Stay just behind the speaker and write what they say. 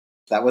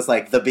That was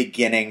like the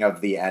beginning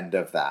of the end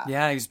of that.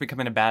 Yeah, he's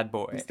becoming a bad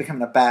boy. He's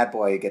becoming a bad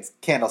boy. He gets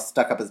candles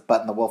stuck up his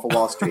butt in The Wolf of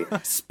Wall Street.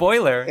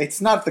 Spoiler.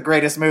 It's not the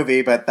greatest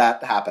movie, but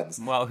that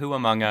happens. Well, who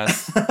among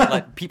us?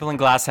 Let people in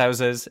glass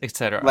houses,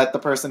 etc. Let the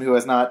person who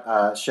has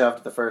not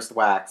shoved the first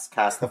wax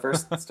cast the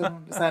first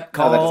stone. Is that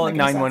call that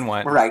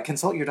 911? Right.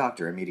 Consult your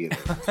doctor immediately.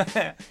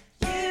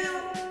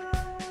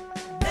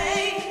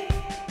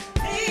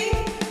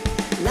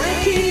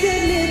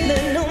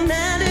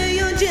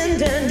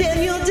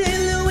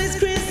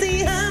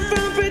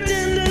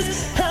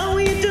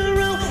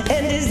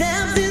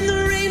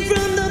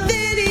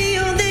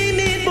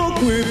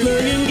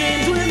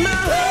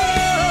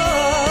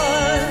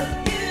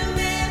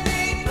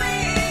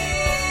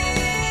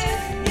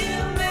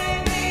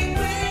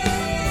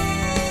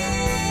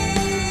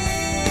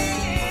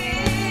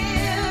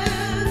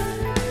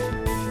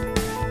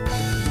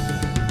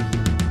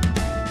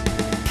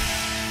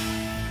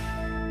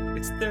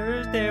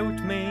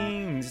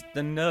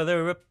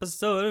 Another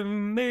episode of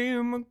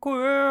Made Me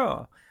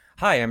Queer.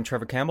 Hi, I'm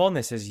Trevor Campbell, and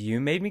this is You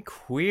Made Me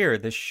Queer,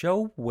 the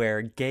show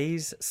where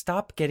gays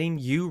stop getting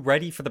you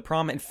ready for the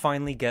prom and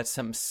finally get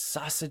some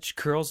sausage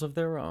curls of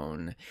their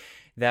own.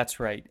 That's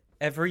right.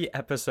 Every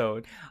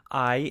episode,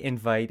 I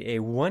invite a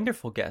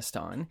wonderful guest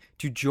on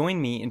to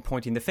join me in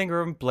pointing the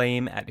finger of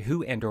blame at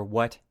who and or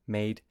what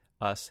made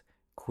us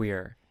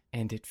queer.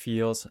 And it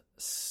feels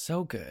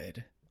so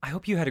good. I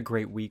hope you had a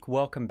great week.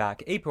 Welcome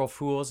back. April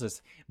Fools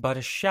is but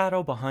a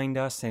shadow behind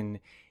us,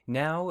 and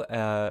now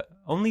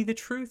only the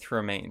truth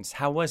remains.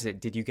 How was it?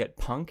 Did you get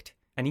punked?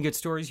 Any good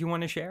stories you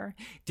want to share?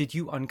 Did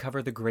you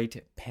uncover the great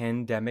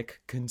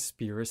pandemic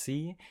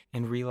conspiracy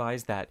and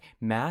realize that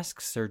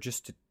masks are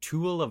just a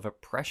tool of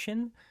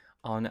oppression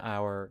on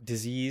our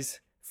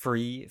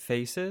disease-free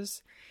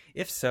faces?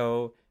 If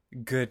so,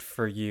 good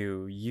for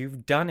you.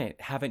 You've done it,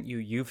 haven't you?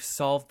 You've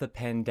solved the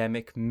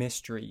pandemic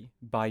mystery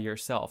by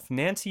yourself.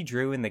 Nancy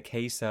Drew in the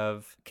case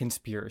of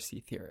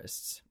conspiracy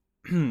theorists.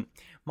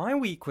 My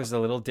week was a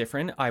little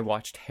different. I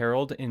watched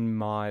Harold and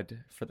Maude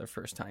for the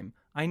first time.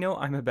 I know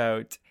I'm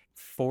about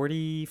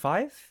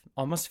 45,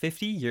 almost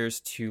 50 years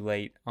too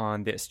late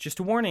on this. Just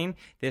a warning,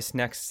 this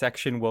next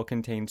section will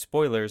contain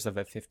spoilers of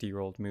a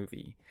 50-year-old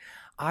movie.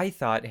 I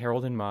thought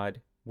Harold and Maude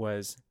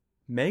was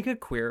mega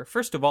queer.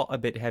 First of all, a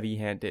bit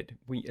heavy-handed.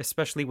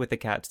 Especially with the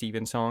Cat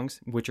Stevens songs,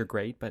 which are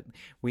great, but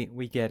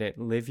we get it.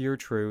 Live your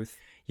truth.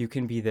 You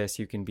can be this,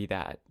 you can be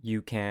that.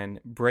 You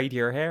can braid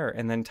your hair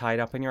and then tie it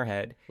up in your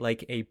head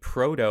like a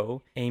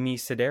proto Amy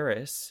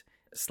Sedaris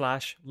 /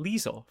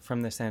 Liesel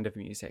from The Sound of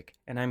Music.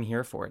 And I'm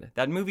here for it.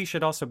 That movie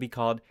should also be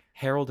called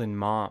Harold and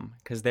Mom,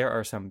 because there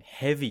are some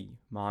heavy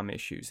mom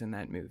issues in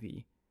that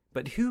movie.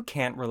 But who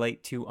can't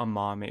relate to a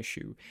mom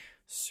issue?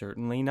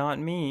 Certainly not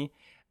me.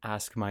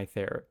 Ask my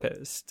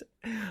therapist.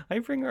 I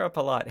bring her up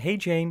a lot. Hey,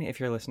 Jane, if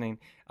you're listening.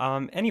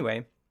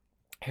 Anyway,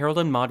 Harold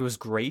and Maude was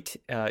great.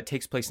 It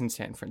takes place in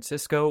San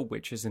Francisco,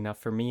 which is enough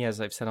for me, as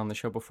I've said on the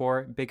show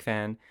before. Big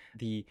fan.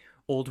 The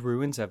old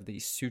ruins of the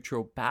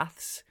Sutro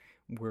Baths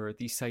were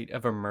the site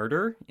of a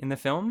murder in the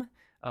film.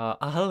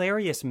 A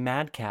hilarious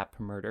madcap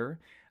murder.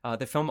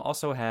 The film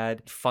also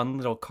had fun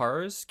little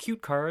cars,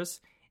 cute cars,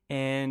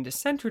 and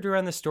centered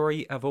around the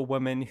story of a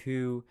woman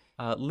who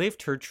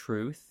lived her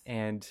truth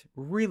and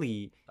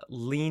really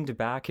leaned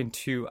back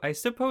into, I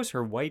suppose,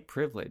 her white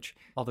privilege,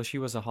 although she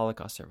was a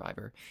Holocaust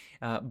survivor,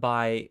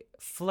 by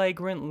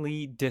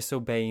flagrantly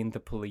disobeying the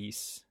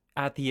police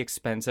at the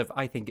expense of,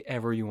 I think,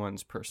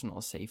 everyone's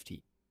personal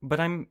safety. But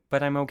I'm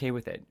okay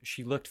with it.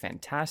 She looked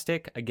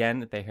fantastic.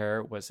 Again, the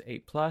hair was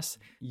A+.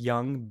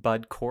 Young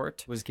Bud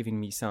Cort was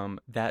giving me some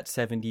That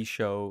 70s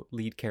Show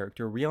lead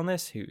character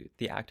realness,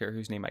 the actor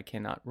whose name I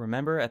cannot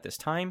remember at this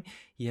time.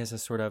 He has a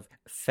sort of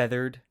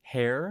feathered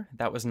hair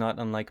that was not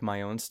unlike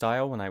my own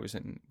style when I was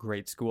in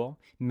grade school,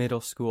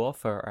 middle school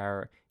for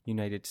our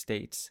United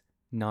States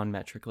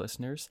non-metric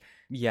listeners.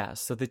 Yeah,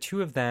 so the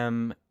two of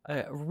them,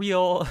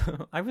 real,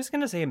 I was going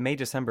to say a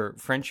May-December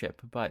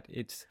friendship, but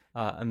it's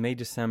a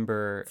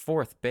May-December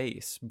fourth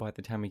base by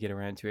the time we get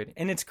around to it.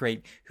 And it's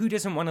great. Who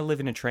doesn't want to live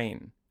in a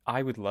train?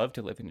 I would love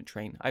to live in a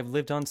train. I've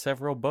lived on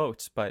several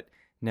boats, but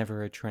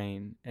never a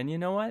train. And you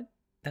know what?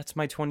 That's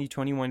my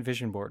 2021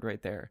 vision board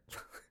right there.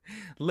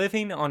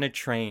 Living on a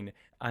train.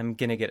 I'm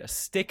going to get a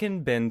stick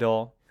and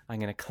bindle. I'm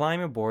going to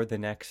climb aboard the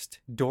next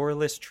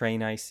doorless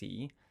train I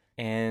see.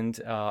 And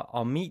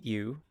I'll meet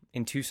you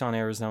in Tucson,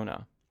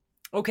 Arizona.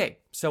 Okay,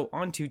 so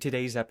on to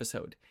today's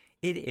episode.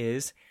 It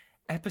is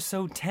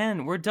episode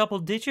 10. We're double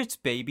digits,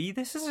 baby.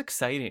 This is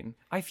exciting.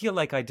 I feel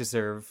like I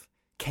deserve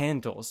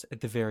candles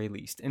at the very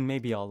least, and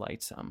maybe I'll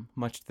light some,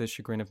 much to the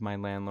chagrin of my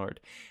landlord.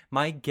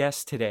 My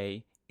guest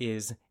today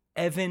is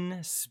Evan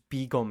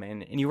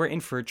Spigelman, and you are in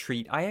for a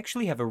treat. I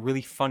actually have a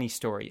really funny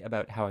story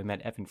about how I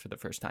met Evan for the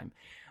first time.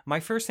 My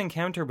first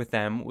encounter with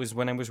them was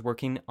when I was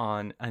working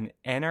on an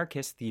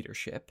anarchist theater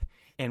ship,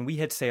 and we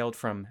had sailed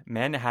from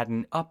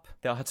Manhattan up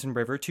the Hudson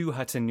River to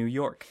Hudson, New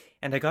York.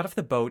 And I got off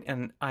the boat,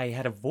 and I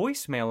had a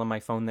voicemail on my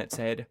phone that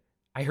said,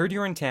 "I heard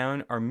you're in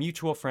town. Our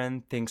mutual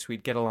friend thinks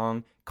we'd get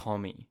along. Call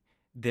me."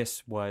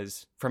 This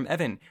was from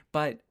Evan,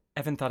 but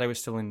Evan thought I was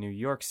still in New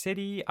York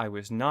City. I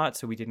was not,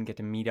 so we didn't get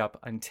to meet up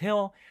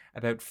until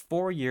about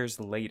 4 years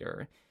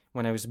later,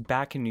 when I was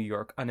back in New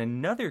York on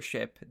another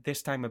ship,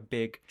 this time a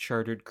big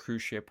chartered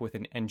cruise ship with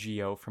an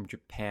NGO from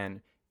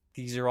Japan.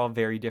 These are all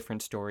very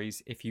different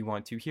stories. If you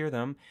want to hear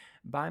them,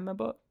 buy my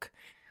book.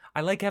 I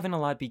like Evan a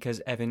lot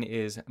because Evan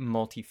is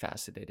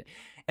multifaceted.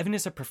 Evan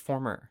is a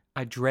performer,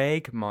 a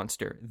drag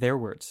monster, their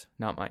words,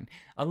 not mine,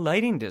 a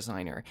lighting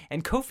designer,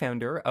 and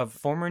co-founder of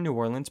former New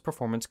Orleans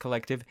performance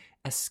collective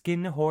A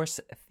Skin Horse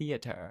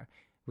Theater,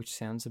 which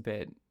sounds a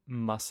bit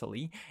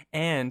muscly,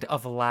 and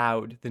of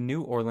Loud, the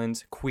New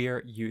Orleans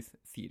queer youth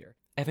theater.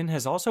 Evan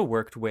has also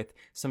worked with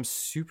some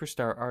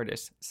superstar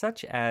artists,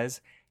 such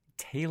as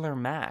Taylor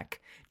Mack,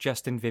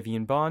 Justin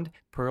Vivian Bond,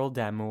 Pearl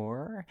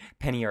D'Amour,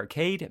 Penny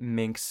Arcade,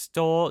 Mink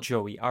Stole,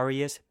 Joey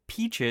Arias,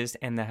 Peaches,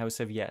 and The House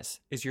of Yes.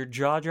 Is your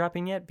jaw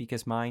dropping yet?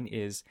 Because mine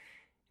is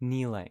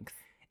knee length.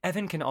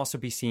 Evan can also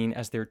be seen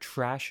as their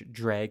trash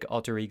drag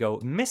alter ego,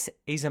 Miss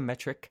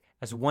Asymmetric,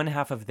 as one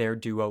half of their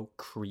duo,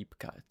 Creep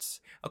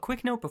Cuts. A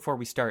quick note before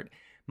we start.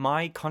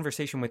 My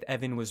conversation with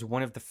Evan was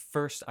one of the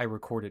first I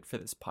recorded for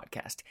this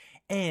podcast.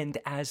 And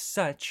as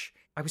such,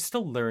 I was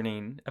still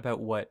learning about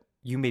what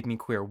You Made Me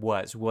Queer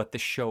was, what the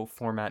show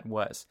format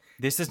was.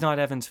 This is not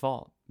Evan's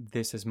fault.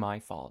 This is my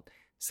fault.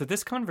 So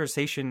this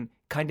conversation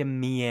kind of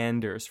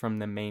meanders from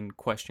the main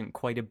question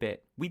quite a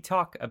bit. We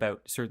talk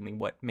about certainly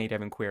what made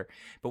Evan queer,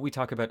 but we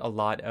talk about a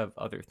lot of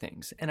other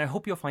things. And I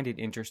hope you'll find it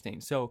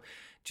interesting. So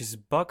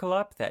just buckle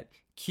up that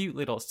cute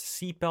little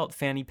seatbelt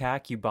fanny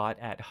pack you bought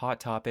at Hot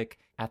Topic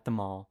at the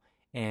mall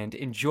and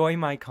enjoy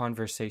my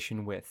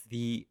conversation with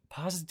the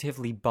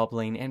positively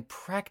bubbling and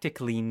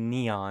practically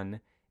neon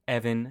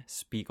Evan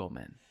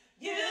Spigelman.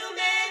 You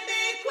made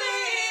me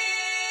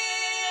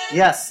queer.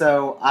 Yeah,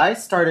 so I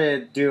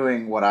started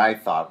doing what I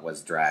thought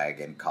was drag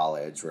in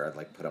college, where I'd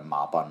like put a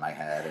mop on my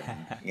head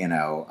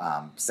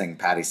and, sing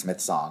Patti Smith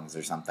songs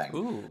or something.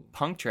 Ooh,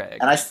 punk drag.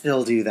 And I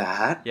still do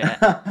that.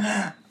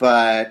 Yeah.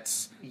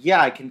 But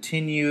yeah, I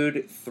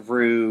continued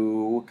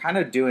through kind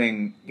of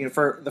doing,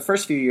 for the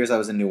first few years I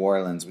was in New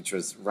Orleans, which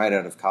was right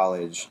out of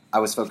college. I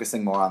was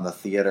focusing more on the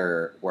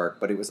theater work,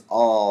 but it was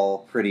all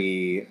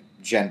pretty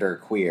gender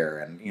queer,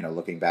 and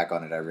looking back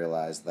on it, I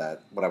realized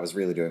that what I was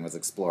really doing was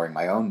exploring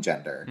my own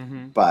gender,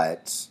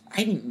 but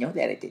I didn't know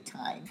that at the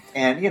time.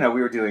 And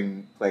we were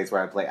doing plays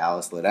where I play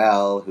Alice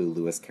Liddell, who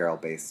Lewis Carroll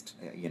based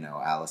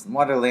Alice in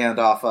Wonderland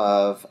off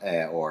of,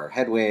 or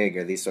Hedwig,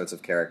 or these sorts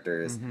of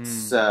characters.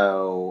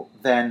 So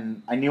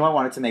then I knew I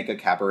wanted to make a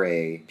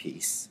cabaret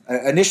piece.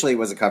 Initially it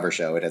was a cover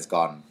show. It has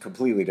gone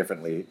completely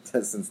differently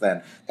since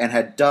then, and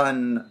had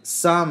done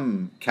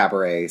some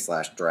cabaret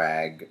 /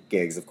 drag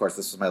gigs. Of course,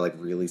 this was my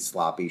really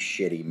sloppy,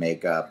 shitty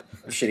makeup,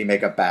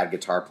 bad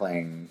guitar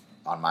playing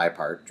on my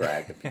part,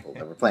 drag. The people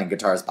that were playing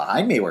guitars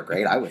behind me were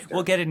great. I was good.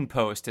 We'll get it in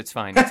post. It's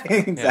fine.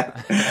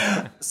 Exactly.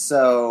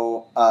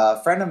 So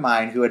a friend of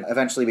mine who had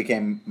eventually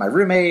became my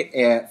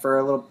roommate for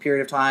a little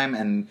period of time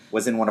and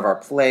was in one of our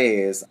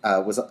plays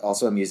was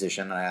also a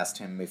musician. And I asked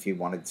him if he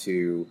wanted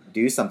to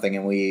do something.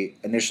 And we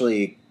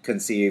initially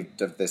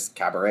conceived of this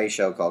cabaret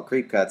show called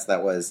Creep Cuts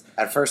that was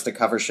at first a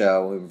cover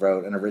show. We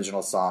wrote an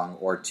original song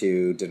or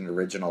two, did an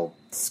original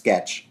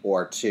sketch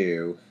or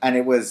two, and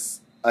it was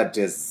a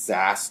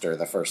disaster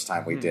the first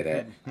time we did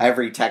it.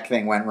 Every tech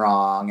thing went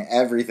wrong,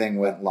 everything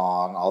went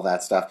wrong, all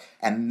that stuff.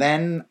 And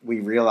then we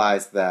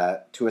realized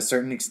that to a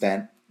certain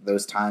extent,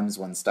 those times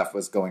when stuff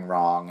was going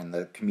wrong and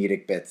the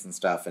comedic bits and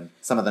stuff and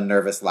some of the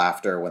nervous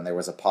laughter when there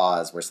was a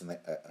pause where something,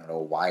 a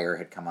wire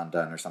had come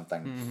undone or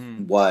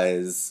something,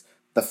 was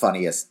the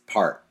funniest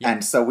part. Yeah.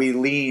 And so we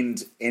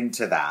leaned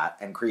into that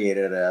and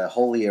created a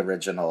wholly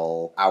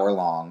original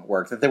hour-long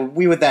work that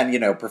we would then,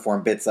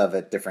 perform bits of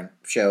at different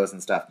shows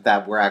and stuff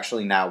that we're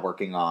actually now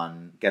working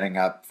on getting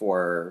up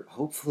for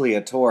hopefully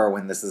a tour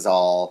when this is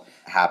all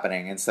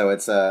happening. And so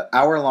it's a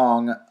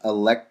hour-long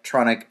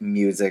electronic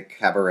music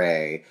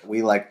cabaret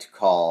we like to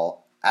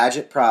call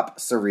agitprop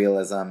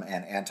surrealism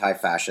and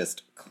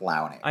anti-fascist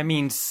clowning. I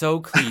mean, so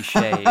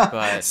cliche,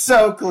 but...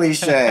 So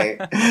cliche.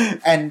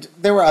 And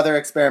there were other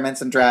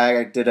experiments in drag.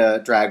 I did a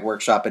drag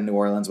workshop in New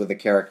Orleans with a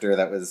character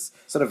that was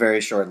sort of very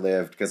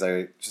short-lived because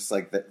I just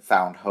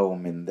found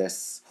home in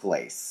this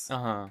place.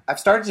 I've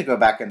started to go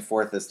back and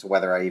forth as to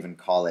whether I even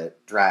call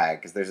it drag,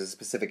 because there's a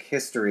specific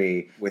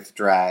history with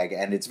drag,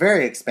 and it's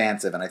very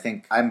expansive, and I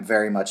think I'm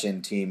very much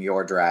in team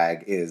your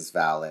drag is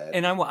valid.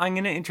 And I'm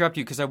going to interrupt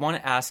you because I want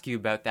to ask you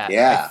about that.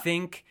 Yeah. I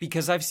think,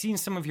 because I've seen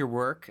some of your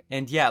work,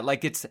 and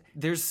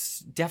there's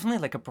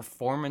definitely a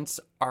performance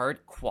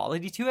art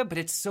quality to it, but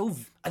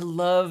I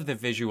love the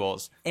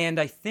visuals. And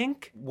I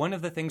think one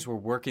of the things we're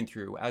working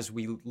through as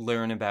we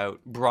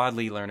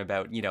broadly learn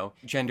about,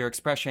 gender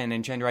expression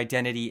and gender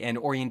identity and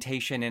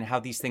orientation and how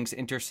these things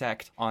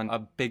intersect on a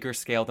bigger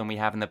scale than we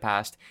have in the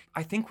past,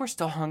 I think we're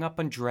still hung up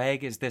on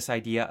drag as this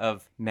idea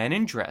of men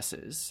in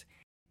dresses.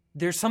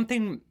 There's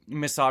something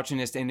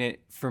misogynist in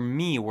it for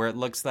me where it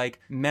looks like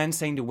men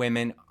saying to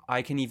women,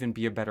 I can even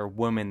be a better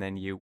woman than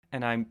you.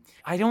 And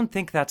I don't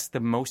think that's the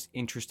most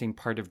interesting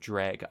part of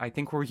drag. I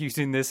think we're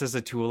using this as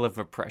a tool of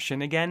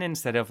oppression again,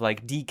 instead of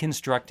like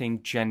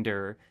deconstructing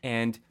gender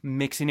and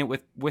mixing it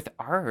with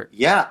art.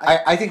 Yeah,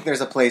 I think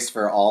there's a place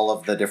for all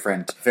of the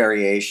different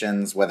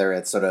variations, whether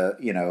it's sort of,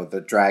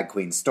 the drag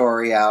queen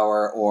story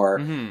hour or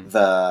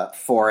the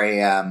 4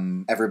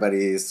 a.m.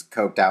 everybody's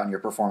coked out and you're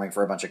performing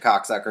for a bunch of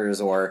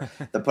cocksuckers, or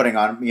the putting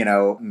on,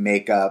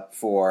 makeup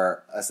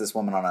for a cis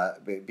woman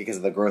because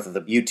of the growth of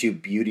the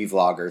YouTube beauty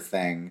vlogger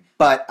thing.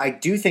 But I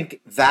do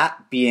think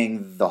that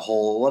being the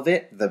whole of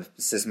it, the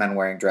cis men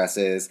wearing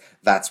dresses,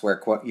 that's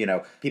where,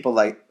 people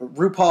like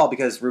RuPaul,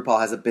 because RuPaul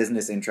has a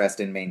business interest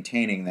in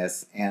maintaining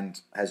this and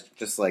has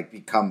just like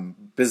become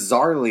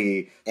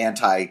bizarrely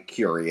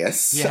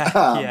anti-curious.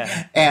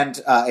 And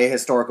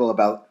ahistorical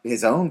about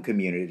his own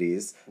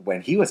communities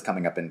when he was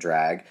coming up in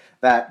drag,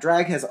 that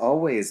drag has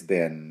always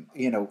been,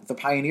 the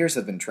pioneers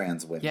have been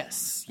trans women.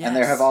 Yes. And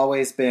there have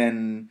always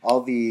been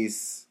all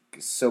these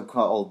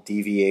so-called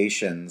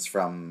deviations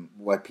from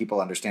what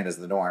people understand as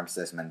the norm,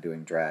 cis men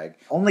doing drag,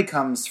 only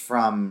comes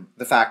from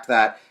the fact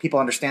that people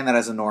understand that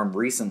as a norm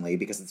recently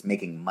because it's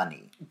making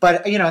money.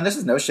 But, and this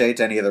is no shade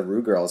to any of the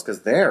Rue girls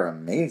because they're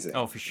amazing.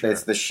 Oh, for sure.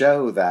 It's the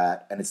show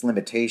and its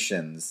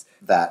limitations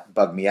that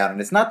bug me out.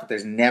 And it's not that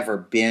there's never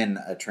been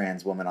a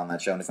trans woman on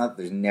that show. And it's not that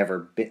there's never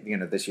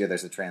been, this year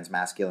there's a trans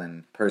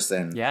masculine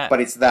person. Yeah. But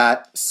it's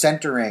that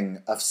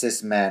centering of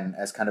cis men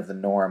as kind of the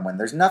norm when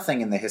there's nothing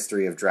in the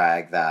history of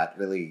drag that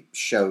really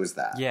shows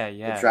that.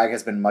 Yeah. The drag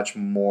has been much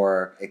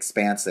more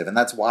expansive, and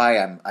that's why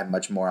I'm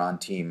much more on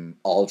team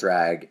all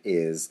drag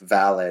is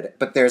valid.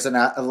 But there's a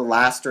little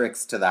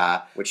asterisk to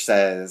that, which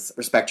says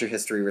respect your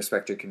history,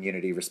 respect your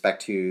community,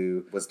 respect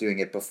who was doing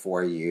it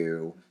before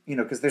you.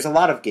 Because there's a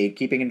lot of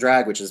gatekeeping in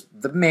drag, which is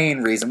the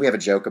main reason. We have a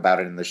joke about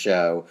it in the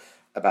show.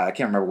 I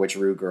can't remember which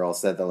Rue girl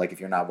said that, like,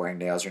 if you're not wearing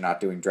nails, you're not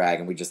doing drag,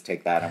 and we just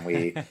take that and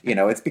we,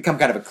 it's become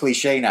kind of a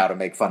cliche now to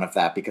make fun of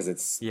that because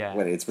it's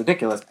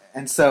ridiculous.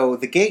 And so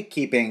the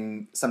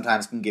gatekeeping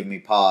sometimes can give me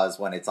pause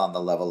when it's on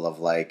the level of,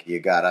 like, you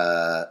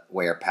gotta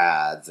wear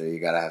pads or you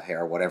gotta have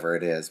hair, whatever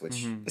it is,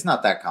 which is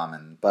not that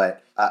common.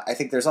 But I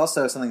think there's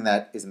also something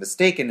that is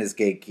mistaken as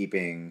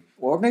gatekeeping,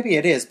 or maybe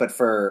it is, but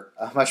for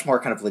a much more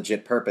kind of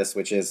legit purpose,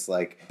 which is,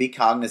 like, be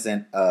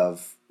cognizant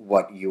of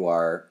what you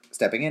are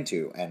stepping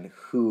into and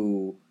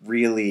who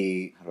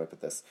really, how do I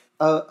put this,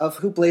 of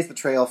who blazed the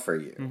trail for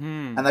you.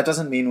 And that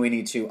doesn't mean we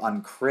need to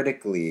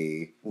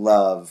uncritically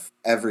love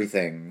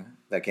everything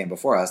that came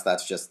before us.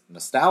 That's just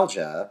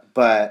nostalgia.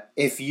 But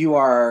if you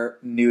are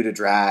new to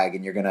drag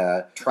and you're going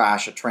to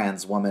trash a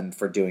trans woman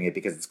for doing it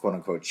because it's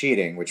quote-unquote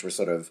cheating, which was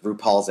sort of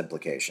RuPaul's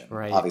implication.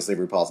 Right. Obviously,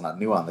 RuPaul's not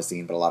new on the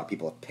scene, but a lot of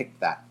people have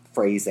picked that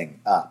phrasing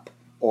up.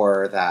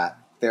 Or that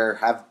there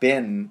have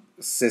been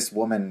cis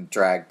woman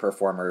drag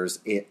performers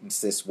in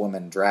cis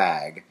woman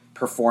drag,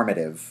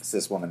 performative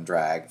cis woman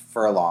drag,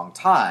 for a long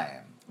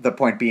time. The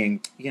point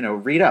being,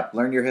 read up,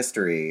 learn your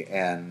history,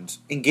 and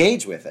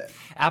engage with it.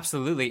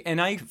 Absolutely.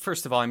 And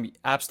first of all, I'm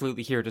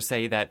absolutely here to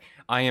say that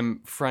I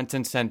am front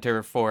and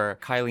center for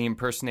Kylie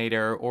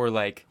impersonator or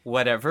like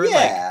whatever.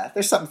 Yeah,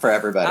 there's something for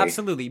everybody.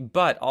 Absolutely.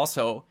 But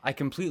also, I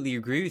completely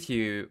agree with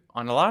you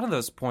on a lot of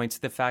those points.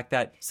 The fact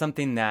that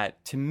something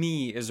that to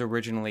me is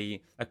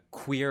originally a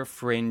queer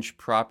fringe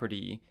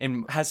property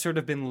and has sort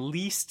of been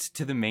leased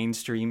to the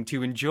mainstream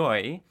to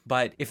enjoy.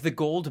 But if the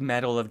gold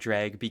medal of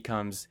drag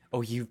becomes,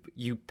 oh,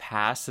 you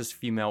pass as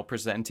female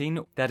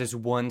presenting, that is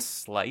one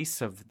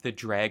slice of the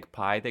drag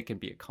pie that can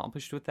be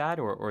accomplished with that,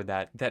 or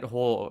that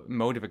whole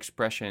mode of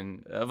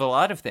expression of a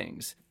lot of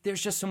things.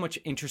 There's just so much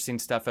interesting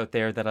stuff out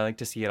there that I like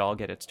to see it all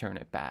get its turn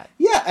at bat.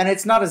 Yeah, and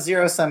it's not a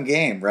zero-sum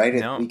game, right?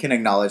 No. We can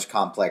acknowledge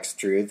complex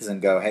truths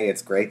and go, hey,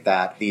 it's great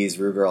that these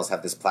Rue girls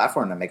have this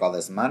platform to make all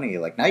this money.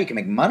 Like, now you can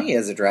make money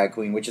as a drag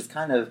queen, which is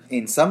kind of,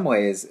 in some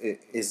ways,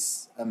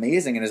 is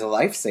amazing and is a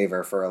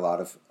lifesaver for a lot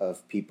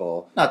of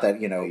people. Not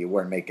that, you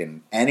weren't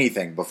making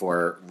anything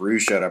before Rue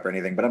showed up or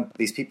anything, but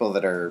these people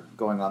that are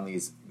going on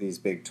these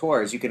big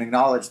tours, you can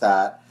acknowledge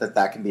that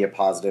can be a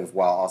positive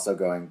while also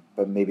going,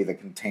 but maybe the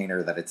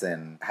container that it's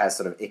in has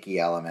sort of icky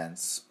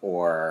elements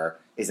or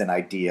isn't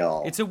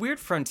ideal. It's a weird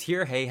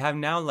frontier, hey, how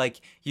now, like,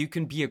 you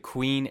can be a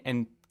queen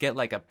and get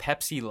like a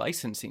Pepsi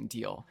licensing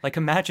deal. Like,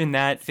 imagine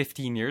that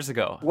 15 years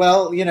ago.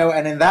 Well,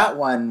 and in that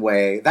one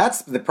way,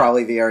 that's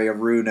probably the area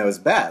Rue knows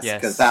best. Yes.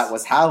 Because that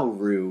was how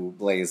Rue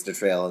blazed a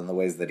trail in the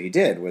ways that he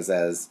did, was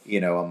as, a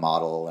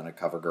model and a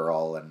cover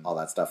girl and all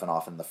that stuff, and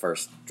often the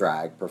first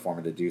drag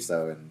performer to do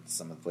so in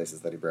some of the places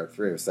that he broke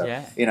through. So,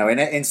 yeah.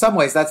 In some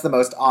ways, that's the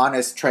most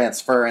honest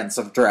transference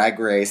of Drag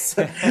Race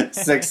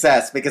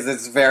success, because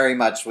it's very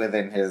much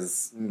within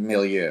his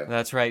milieu.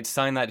 That's right.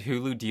 Sign that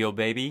Hulu deal,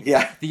 baby.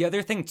 Yeah. The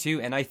other thing, too,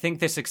 and I think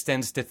this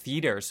extends to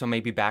theater, so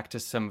maybe back to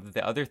some of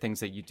the other things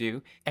that you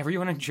do.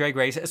 Everyone in Drag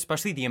Race,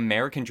 especially the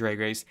American Drag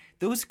Race,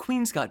 those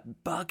queens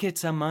got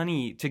buckets of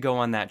money to go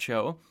on that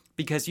show.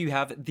 because you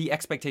have the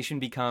expectation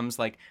becomes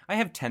like, I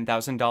have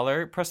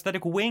 $10,000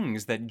 prosthetic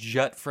wings that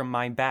jut from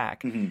my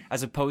back,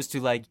 as opposed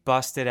to like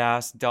busted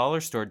ass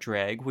dollar store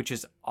drag, which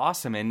is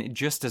awesome and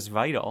just as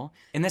vital.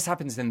 And this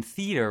happens in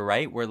theater,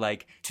 right? Where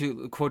like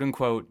to quote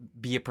unquote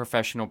be a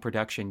professional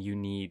production, you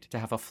need to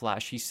have a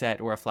flashy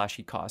set or a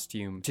flashy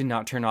costume to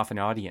not turn off an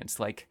audience.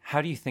 Like,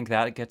 how do you think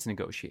that gets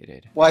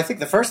negotiated? Well, I think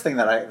the first thing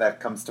that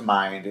comes to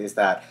mind is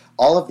that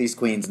all of these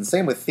queens, and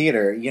same with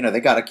theater, they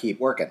got to keep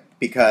working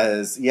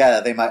because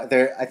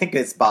I think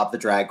it's Bob the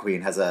Drag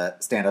Queen has a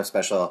stand-up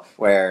special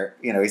where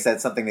he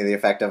said something to the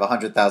effect of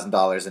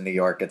 $100,000 in New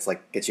York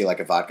gets you like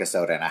a vodka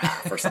soda and a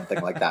half or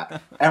something like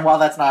that. And while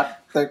that's not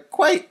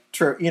quite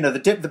true,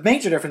 the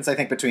major difference I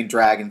think between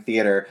drag and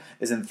theater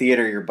is in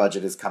theater your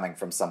budget is coming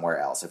from somewhere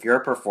else. If you're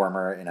a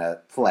performer in a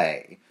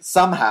play,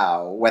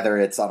 somehow, whether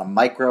it's on a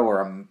micro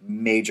or a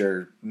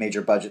major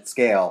budget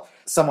scale,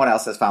 someone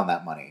else has found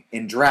that money.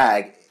 In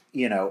drag,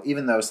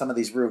 even though some of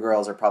these Rue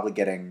girls are probably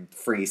getting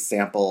free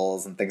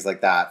samples and things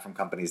like that from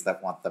companies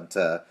that want them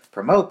to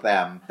promote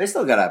them, they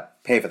still gotta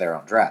pay for their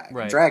own drag.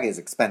 Right. Drag is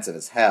expensive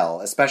as hell,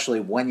 especially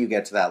when you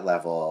get to that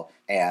level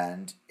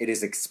and it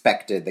is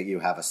expected that you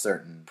have a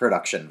certain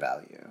production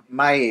value.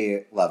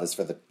 My love is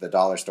for the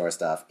dollar store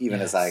stuff, even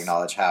as I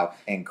acknowledge how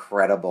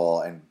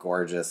incredible and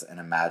gorgeous and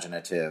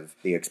imaginative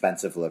the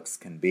expensive looks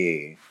can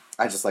be.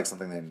 I just like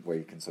something where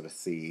you can sort of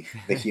see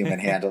the human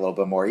hand a little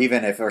bit more,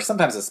 even if, or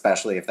sometimes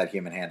especially if that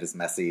human hand is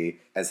messy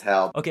as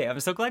hell. Okay, I'm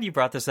so glad you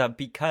brought this up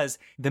because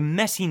the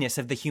messiness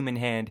of the human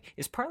hand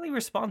is partly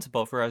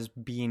responsible for us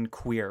being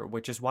queer,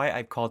 which is why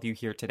I've called you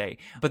here today.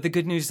 But the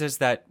good news is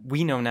that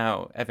we know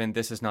now, Evan,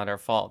 this is not our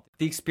fault.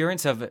 The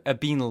experience of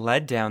being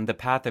led down the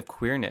path of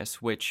queerness,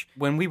 which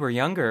when we were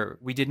younger,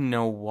 we didn't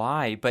know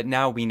why, but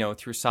now we know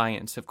through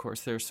science. Of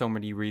course, there are so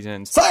many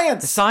reasons.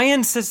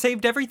 Science has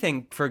saved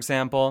everything. For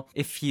example,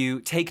 if you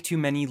take too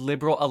many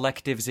liberal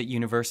electives at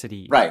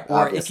university. Right,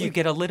 or obviously. if you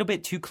get a little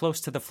bit too close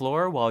to the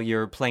floor while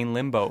you're playing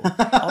limbo.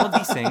 All of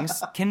these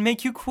things can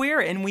make you queer,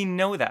 and we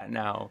know that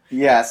now.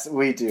 Yes,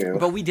 we do.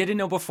 But we didn't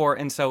know before,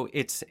 and so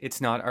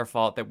it's not our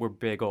fault that we're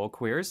big old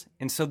queers.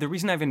 And so the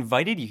reason I've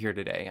invited you here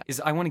today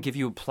is I want to give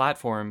you a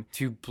platform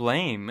to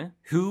blame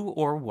who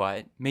or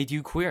what made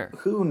you queer.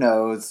 Who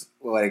knows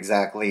what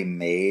exactly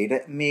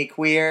made me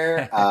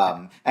queer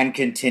and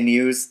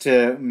continues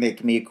to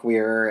make me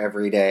queerer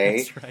every day.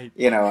 That's right.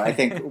 I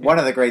think one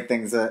of the great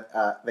things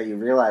that you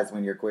realize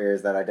when you're queer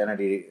is that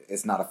identity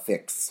is not a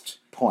fixed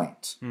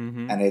point.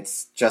 Mm-hmm. And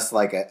it's just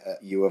like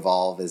you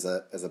evolve as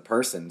a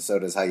person, so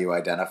does how you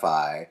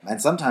identify.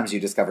 And sometimes you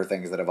discover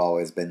things that have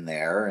always been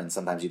there, and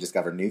sometimes you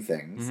discover new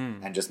things,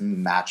 and just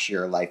match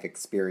your life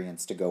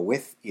experience to go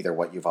with either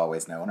what you've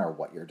always known or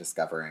what you're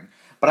discovering.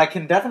 But I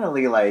can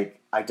definitely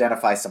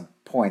identify some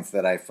points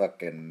that I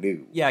fucking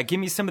knew. Yeah, give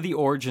me some of the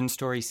origin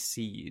story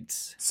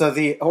seeds. So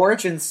the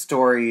origin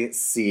story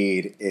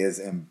seed is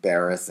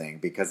embarrassing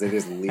because it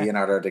is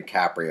Leonardo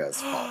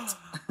DiCaprio's fault.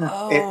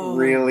 It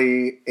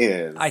really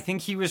is. I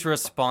think he was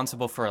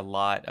responsible for a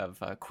lot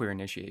of queer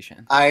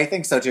initiation. I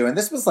think so too. And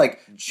this was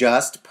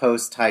just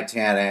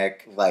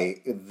post-Titanic,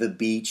 The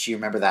Beach, you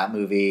remember that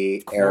movie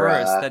Of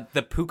course, era?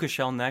 the puka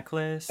shell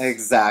necklace.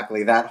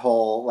 Exactly, that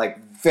whole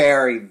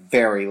very,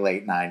 very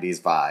late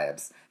 90s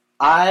vibes.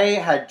 I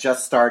had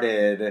just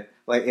started,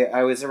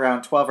 I was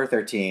around 12 or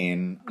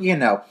 13,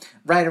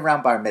 right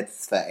around bar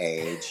mitzvah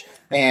age.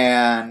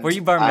 And were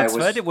you bar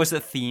mitzvahed? Was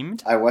it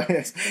themed? I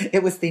was.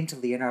 It was themed to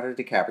Leonardo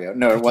DiCaprio.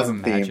 No, it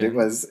wasn't themed. It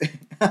was.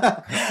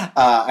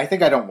 I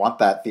think I don't want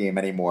that theme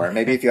anymore.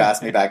 Maybe if you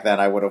asked me back then,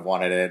 I would have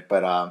wanted it.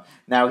 But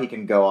now he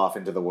can go off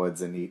into the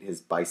woods and eat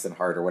his bison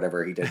heart or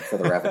whatever he did for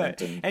the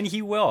Revenant. And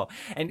he will.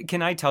 And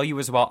can I tell you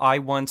as well, I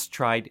once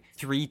tried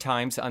 3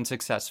 times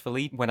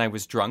unsuccessfully when I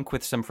was drunk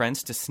with some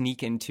friends to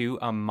sneak into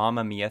a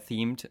Mamma Mia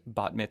themed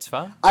bat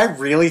mitzvah. I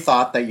really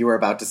thought that you were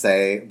about to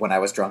say, when I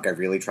was drunk, I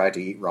really tried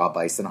to eat raw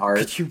bison heart.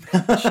 Could you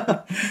imagine?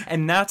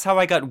 And that's how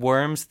I got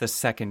worms the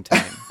second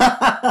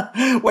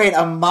time. Wait,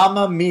 a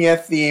Mamma Mia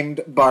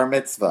themed bar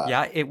mitzvah?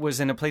 Yeah, it was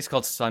in a place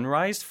called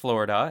Sunrise,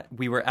 Florida.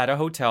 We were at a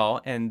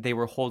hotel and they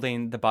were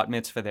holding the bat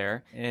mitzvah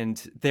there.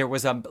 And there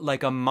was a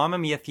Mamma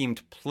Mia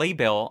themed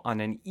playbill on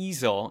an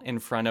easel in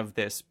front of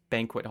this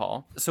banquet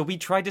hall. So we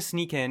tried to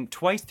sneak in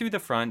twice through the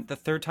front. The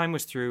third time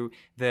was through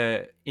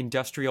the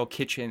industrial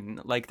kitchen,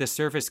 the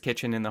service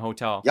kitchen in the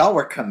hotel. Y'all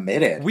were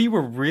committed. We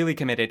were really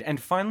committed. And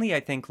finally, I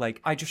think,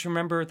 I just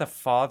remember the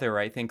father,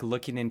 I think,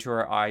 looking into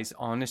our eyes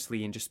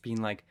honestly and just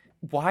being like,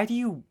 why do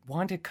you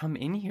want to come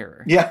in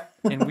here? Yeah.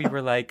 And we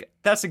were like,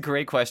 that's a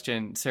great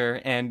question, sir,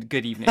 and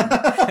good evening.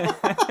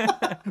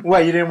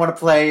 What, you didn't want to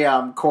play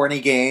corny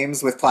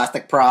games with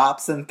plastic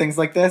props and things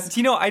like this?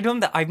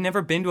 I've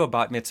never been to a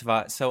bat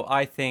mitzvah, so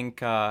I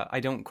think I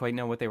don't quite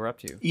know what they were up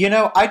to.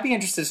 I'd be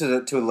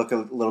interested to look a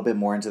little bit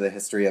more into the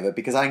history of it,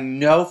 because I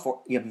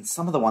know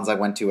some of the ones I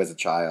went to as a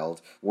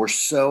child were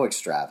so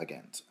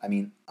extravagant. I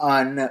mean,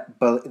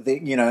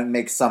 it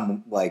makes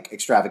some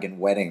extravagant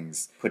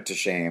weddings put to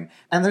shame.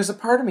 And there's a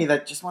part of me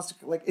that just wants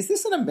to is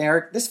this an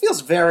American? This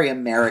feels very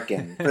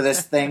American for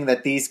this thing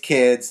that these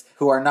kids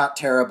who are not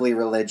terribly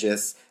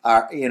religious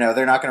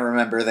they're not going to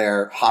remember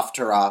their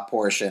Haftarah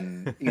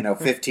portion,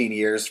 15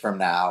 years from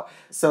now.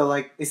 So,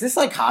 like, is this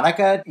like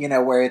Hanukkah,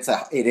 where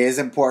it is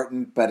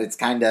important, but it's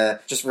kind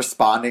of just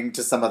responding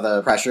to some of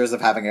the pressures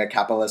of having a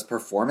capitalist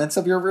performance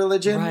of your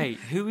religion? Right.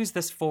 Who is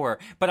this for?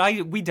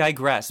 But we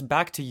digress.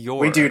 Back to your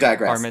We do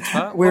digress. bar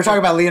mitzvah. We were talking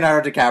about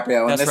Leonardo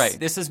DiCaprio. That's right.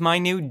 This is my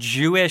new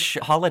Jewish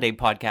holiday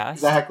podcast.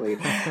 Exactly.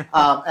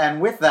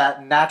 And with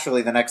that,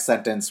 naturally, the next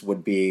sentence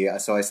would be,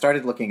 so I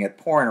started looking at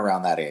porn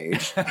around that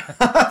age.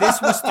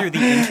 This was through the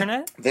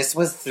internet? This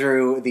was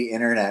through the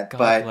internet, God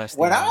but bless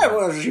the when I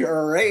internet. was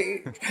your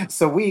age.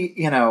 So we,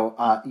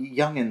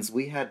 youngins,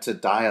 we had to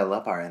dial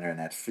up our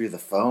internet through the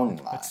phone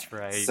line. That's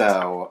right.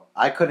 So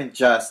I couldn't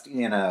just,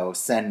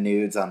 send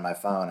nudes on my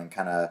phone and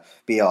kind of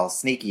be all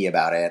sneaky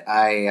about it.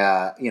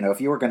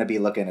 If you were going to be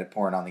looking at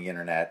porn on the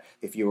internet,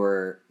 if you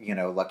were,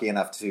 lucky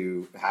enough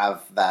to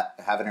have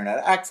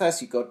internet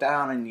access, you go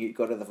down and you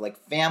go to the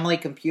family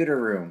computer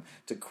room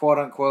to quote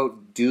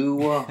unquote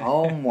do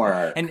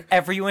homework. And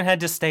everyone had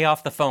to stay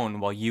off the phone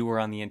while you were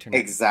on the internet.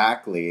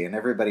 Exactly. And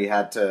everybody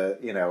had to,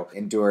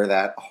 endure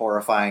that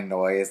horrifying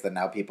noise that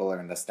now people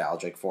are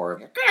nostalgic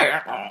for.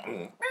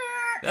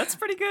 That's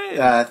pretty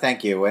good.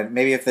 Thank you. And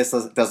maybe if this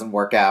doesn't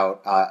work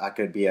out, I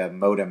could be a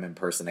modem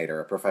impersonator,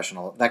 a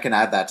professional. That can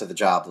add that to the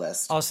job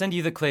list. I'll send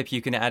you the clip.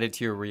 You can add it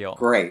to your reel.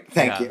 Great.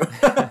 Thank you.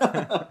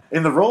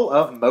 In the role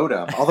of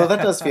modem, although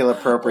that does feel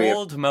appropriate.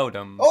 Old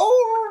modem.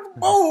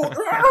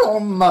 But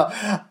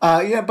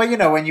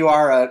when you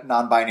are a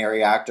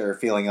non-binary actor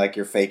feeling like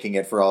you're faking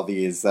it for all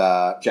these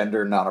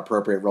gender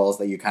non-appropriate roles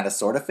that you kind of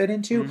sort of fit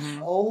into,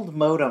 old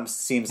modem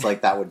seems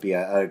like that would be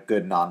a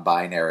good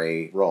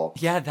non-binary role.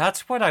 Yeah,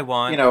 that's what I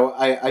want.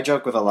 I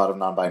joke with a lot of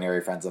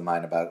non-binary friends of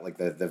mine about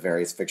the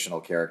various fictional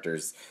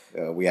characters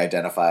we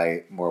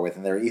identify more with,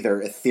 and they're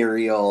either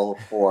ethereal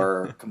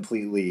or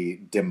completely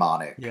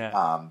demonic.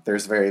 Yeah.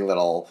 There's very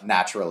little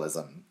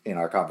naturalism in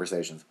our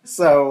conversations.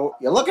 So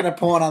you're looking at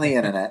porn on the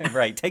internet.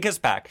 Right, take us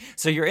back.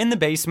 So you're in the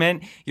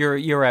basement,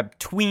 you're a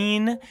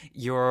tween,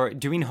 you're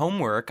doing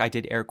homework, I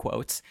did air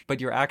quotes, but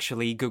you're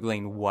actually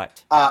Googling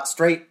what?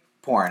 Straight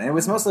porn. And it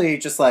was mostly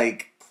just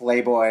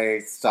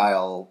Playboy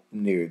style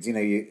nudes.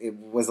 It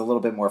was a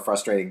little bit more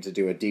frustrating to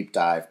do a deep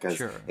dive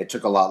because it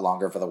took a lot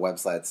longer for the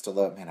websites to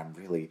load. Man,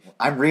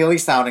 I'm really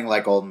sounding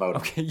like old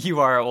modem. Okay, you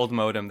are old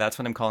modem. That's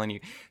what I'm calling you.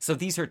 So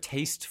these are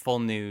tasteful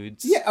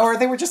nudes. Yeah, or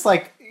they were just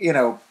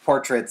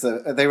portraits.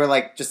 They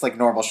were just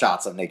normal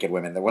shots of naked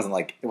women. It wasn't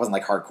like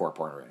hardcore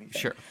porn or anything.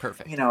 Sure,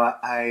 perfect.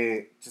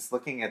 I just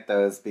looking at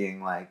those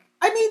being like,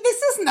 this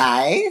is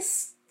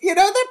nice. They're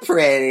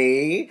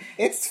pretty.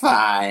 It's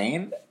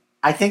fine.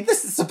 I think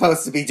this is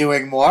supposed to be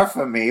doing more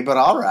for me, but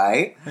all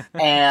right.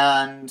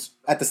 And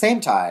at the same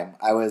time,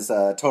 I was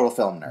a total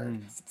film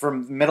nerd.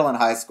 From middle and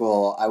high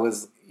school, I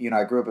was,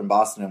 I grew up in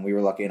Boston, and we were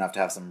lucky enough to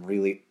have some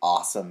really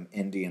awesome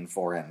Indian,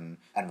 foreign,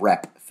 and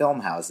rep film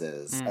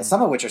houses,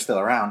 some of which are still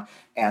around.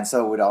 And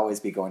so we'd always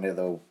be going to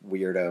the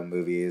weirdo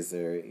movies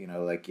or,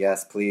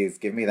 yes, please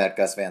give me that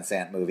Gus Van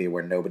Sant movie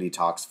where nobody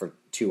talks for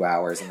 2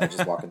 hours and they're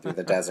just walking through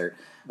the desert,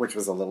 which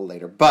was a little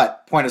later.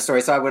 But point of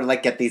story, so I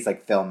would get these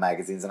film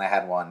magazines, and I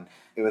had one.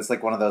 It was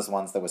one of those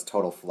ones that was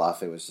total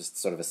fluff. It was just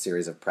sort of a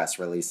series of press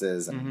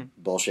releases and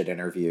bullshit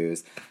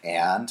interviews.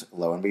 And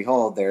lo and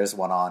behold, there's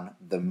one on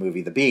the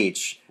movie The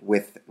Beach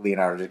with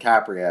Leonardo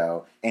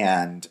DiCaprio.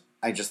 And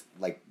I just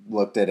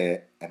looked at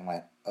it and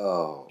went,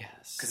 oh.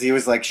 Yes. Because he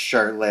was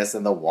shirtless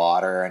in the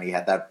water, and he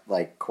had that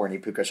corny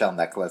puka shell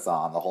necklace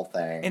on, the whole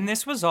thing. And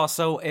this was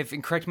also,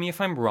 and correct me if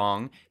I'm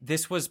wrong,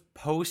 this was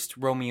post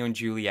Romeo and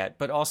Juliet,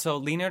 but also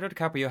Leonardo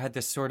DiCaprio had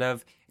this sort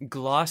of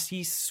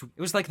glossy,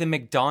 it was like the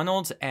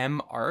McDonald's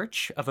M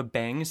arch of a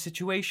bang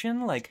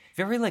situation,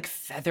 very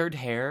feathered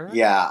hair.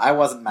 Yeah, I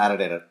wasn't mad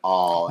at it at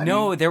all.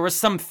 No, there was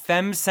some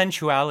femme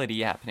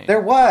sensuality happening.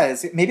 There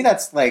was. Maybe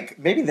that's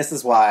maybe this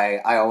is why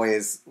I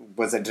always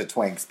was into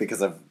twinks,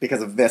 because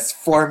of this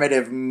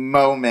formative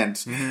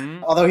moment.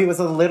 Although he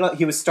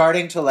was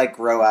starting to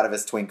grow out of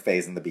his twink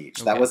phase in The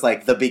Beach. That was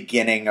the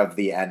beginning of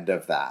the end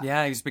of that.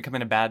 Yeah, he was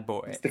becoming a bad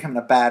boy. He's becoming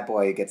a bad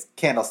boy. He gets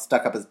candles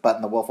stuck up his butt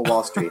in The Wolf of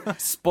Wall Street.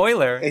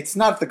 Spoiler. It's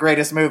not the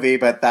greatest movie,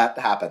 but that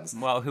happens.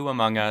 Well, who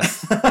among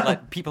us?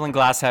 Let people in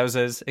glass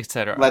houses,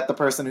 etc. Let the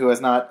person who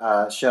has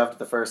not shoved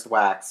the first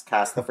wax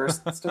cast the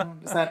first stone.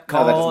 Is that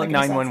call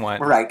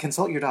 911? Right,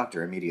 consult your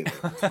doctor immediately.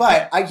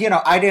 But I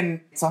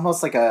didn't. It's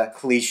almost like a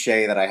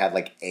cliche that I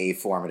had a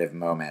formative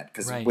moment,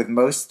 because with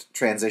most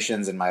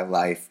transitions in my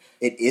life,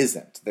 it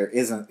isn't. There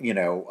isn't.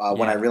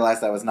 When I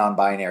realized I was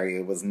non-binary,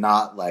 it was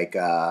not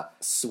a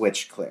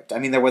switch clicked. I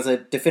mean, there was a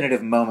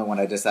definitive moment when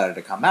I decided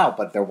to come out,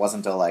 but there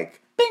wasn't a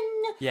bing.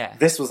 Yeah.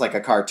 This was a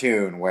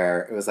cartoon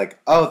where it was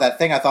oh, that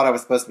thing I thought I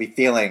was supposed to be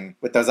feeling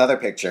with those other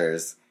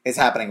pictures is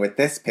happening with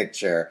this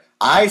picture.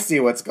 I see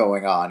what's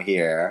going on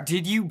here.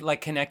 Did you, like,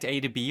 connect A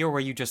to B, or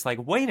were you just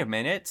like, wait a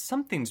minute,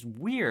 something's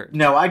weird?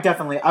 No,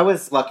 I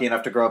was lucky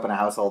enough to grow up in a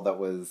household that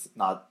was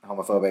not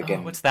homophobic. Oh,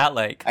 and what's that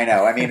like? I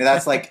know. I mean,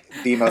 that's like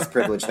the most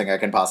privileged thing I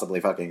can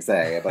possibly fucking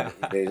say, but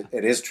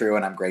it is true,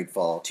 and I'm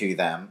grateful to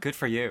them. Good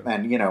for you.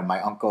 And,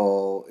 my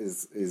uncle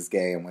is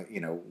gay and,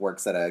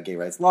 works at a gay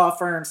rights law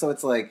firm, so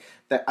it's like,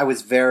 that I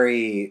was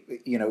very,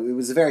 it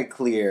was very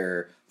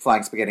clear,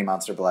 Flying Spaghetti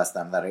Monster, bless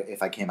them, that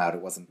if I came out,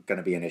 it wasn't going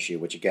to be an issue,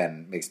 which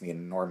again makes me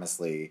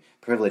enormously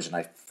privileged, and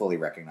I fully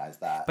recognize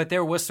that. But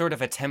there was sort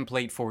of a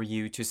template for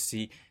you to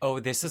see, oh,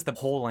 this is the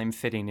hole I'm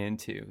fitting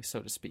into, so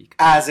to speak.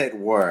 As it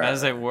were.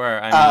 As it were.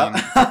 I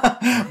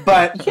mean...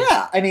 But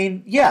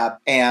yeah.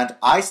 And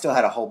I still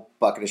had a whole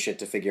bucket of shit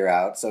to figure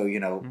out. So,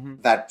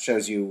 that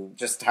shows you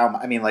just how,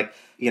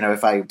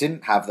 if I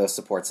didn't have those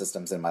support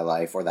systems in my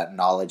life or that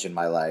knowledge in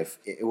my life,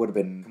 it would have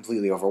been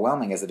completely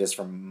overwhelming, as it is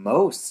for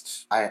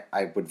most,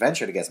 I would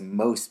venture to guess,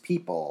 most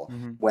people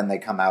when they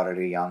come out at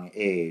a young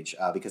age,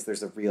 because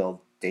there's a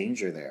real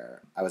danger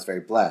there. I was very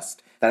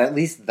blessed that at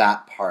least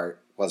that part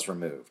was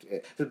removed.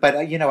 But,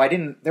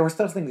 there were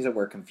still things that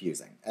were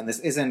confusing. And this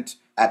isn't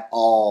at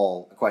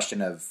all a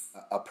question of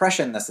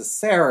oppression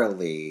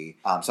necessarily.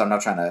 So I'm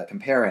not trying to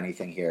compare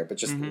anything here, but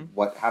just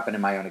what happened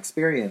in my own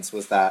experience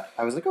was that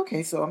I was like,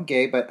 okay, so I'm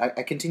gay, but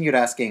I continued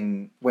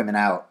asking women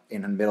out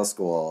in middle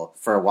school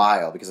for a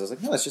while because I was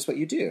like, no, that's just what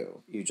you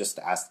do. You just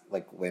ask,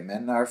 like,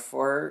 women are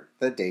for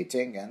the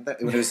dating and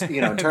it was,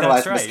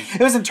 internalized. Right.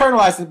 It was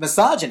internalized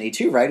misogyny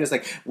too, right? It was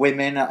like,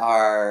 women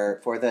are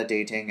for the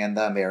dating and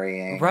the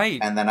marrying. Right.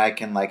 And then I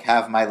can, like,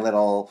 have my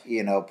little,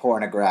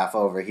 pornograph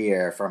over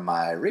here from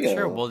my real.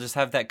 Sure, we'll just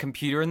have that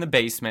computer in the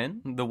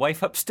basement, the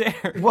wife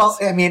upstairs. Well,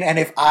 I mean, and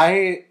if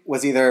I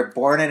was either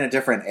born in a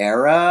different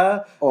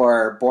era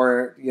or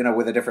born,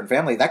 with a different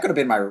family, that could have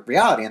been my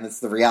reality. And it's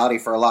the reality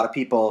for a lot of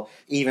people,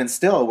 even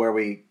still, where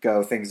we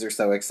go, things are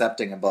so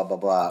accepting and blah, blah,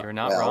 blah. You're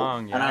not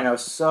wrong, yeah. And I know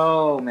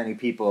so many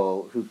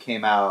people who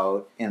came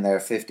out in their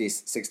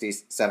 50s,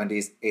 60s,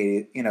 70s,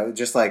 80s,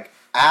 just like,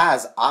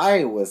 as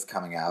I was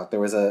coming out, there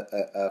was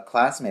a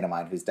classmate of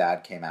mine whose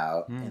dad came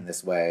out in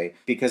this way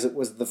because it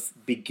was the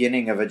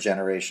beginning of a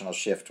generational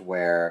shift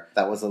where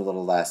that was a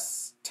little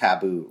less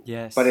taboo.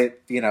 Yes. But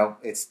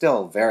it's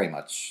still very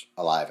much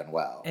alive and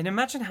well. And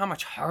imagine how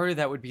much harder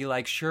that would be.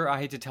 Like, sure,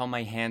 I had to tell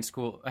my hand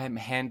school. No,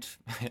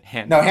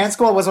 hand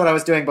school was what I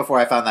was doing before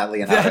I found that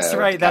Leonardo.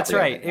 That's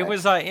right. It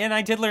was, and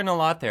I did learn a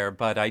lot there,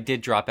 but I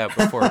did drop out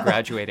before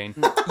graduating.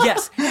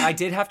 Yes, I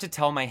did have to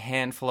tell my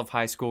handful of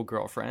high school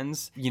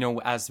girlfriends,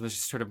 as was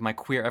sort of my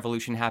queer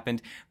evolution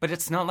happened. But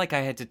it's not like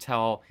I had to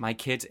tell my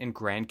kids and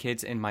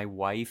grandkids and my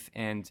wife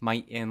and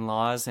my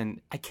in-laws. And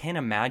I can't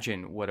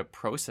imagine what a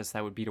process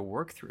that would be to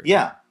work through.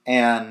 Yeah,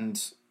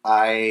 and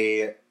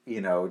I,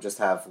 just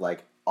have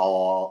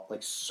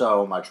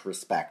so much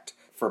respect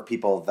for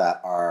people that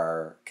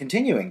are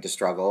continuing to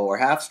struggle or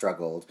have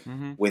struggled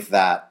with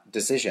that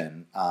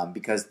decision,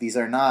 because these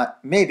are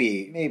not,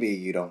 maybe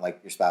you don't like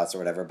your spouse or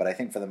whatever, but I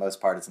think for the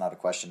most part it's not a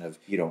question of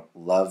you don't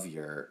love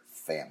your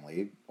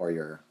family or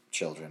your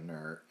children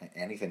or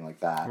anything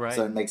like that. Right.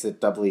 So it makes it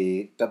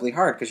doubly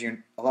hard because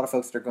a lot of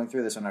folks that are going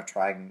through this are not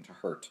trying to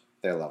hurt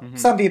their loved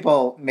ones. Some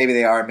people, maybe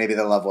they are, maybe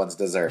their loved ones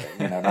deserve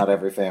it. Not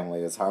every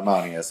family is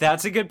harmonious.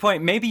 That's a good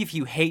point. Maybe if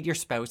you hate your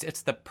spouse,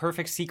 it's the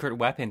perfect secret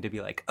weapon to be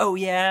like, oh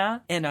yeah,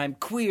 and I'm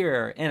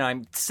queer, and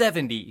I'm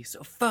 70,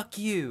 so fuck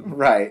you.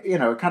 Right.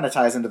 It kind of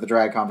ties into the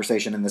drag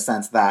conversation in the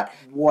sense that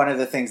one of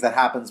the things that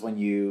happens when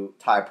you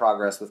tie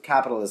progress with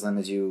capitalism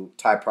is you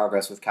tie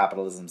progress with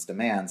capitalism's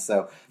demands.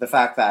 So the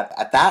fact that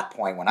at that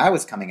point, when I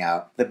was coming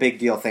out, the big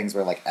deal things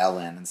were like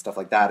Ellen and stuff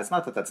like that. It's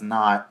not that that's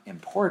not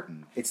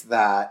important. It's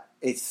that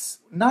it's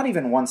not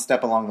even one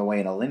step along the way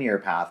in a linear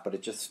path, but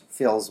it just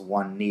fills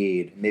one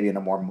need, maybe in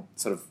a more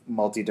sort of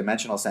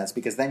multi-dimensional sense,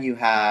 because then you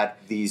had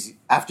these,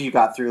 after you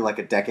got through like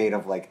a decade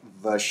of like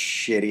the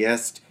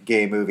shittiest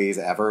gay movies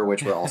ever,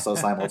 which were also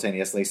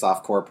simultaneously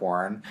softcore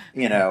porn,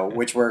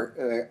 which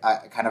were,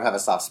 I kind of have a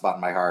soft spot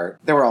in my heart.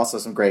 There were also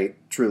some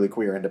great, truly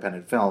queer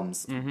independent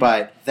films,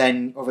 but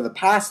then over the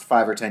past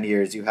 5 or 10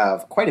 years, you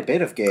have quite a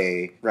bit of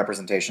gay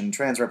representation.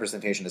 Trans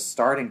representation is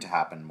starting to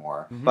happen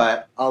more,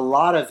 but a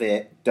lot of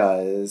it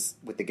does,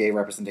 with the gay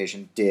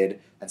representation, did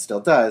and still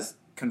does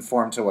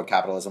conform to what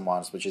capitalism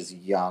wants, which is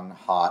young,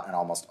 hot, and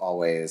almost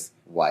always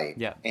white.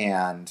 Yeah.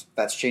 And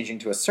that's changing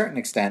to a certain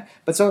extent.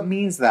 But so it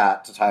means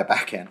that, to tie it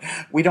back in,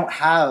 we don't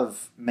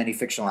have many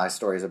fictionalized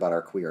stories about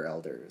our queer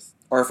elders.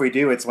 Or if we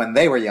do, it's when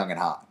they were young and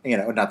hot.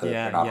 Not that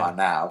they're not hot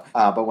now,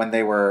 but when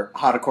they were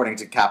hot according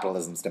to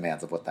capitalism's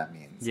demands of what that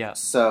means. Yeah.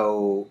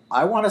 So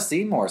I want to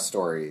see more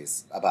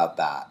stories about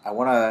that. I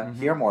want to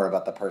hear more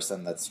about the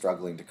person that's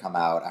struggling to come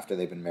out after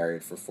they've been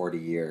married for 40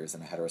 years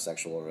in a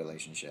heterosexual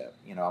relationship.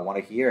 I want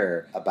to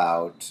hear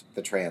about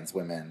the trans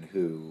women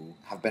who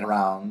have been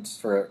around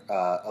for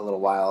a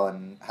little while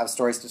and have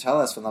stories to tell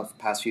us from the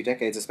past few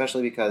decades,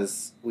 especially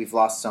because we've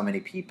lost so many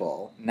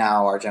people.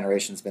 Now our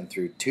generation's been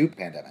through 2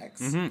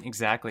 pandemics.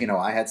 Exactly. You know,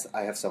 I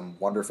have some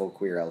wonderful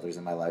queer elders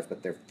in my life,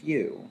 but they're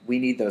few. We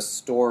need those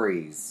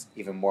stories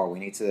even more. We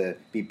need to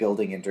be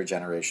building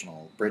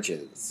intergenerational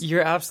bridges.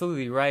 You're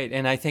absolutely right.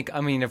 And I think, I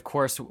mean, of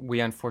course,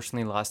 we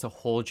unfortunately lost a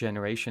whole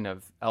generation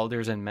of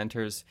elders and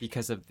mentors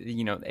because of,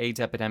 you know, the AIDS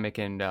epidemic.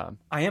 And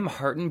I am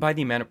heartened by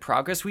the amount of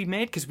progress we've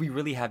made because we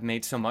really have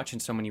made so much in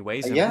so many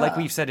ways. And Yeah. like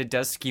we've said, it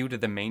does skew to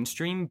the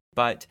mainstream.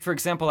 But for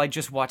example, I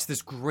just watched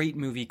this great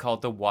movie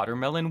called The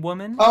Watermelon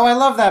Woman. Oh, I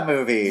love that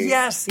movie.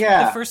 Yes.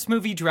 Yeah. The first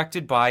movie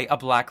directed by a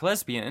black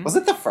lesbian. Was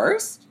it the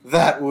first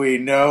that we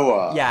know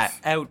of? Yeah,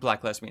 out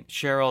black lesbian.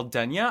 Cheryl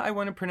Dunya, I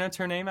want to pronounce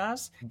her name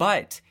as.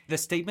 But the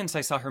statements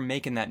I saw her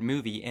make in that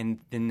movie in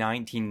the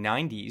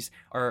 1990s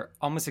are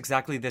almost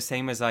exactly the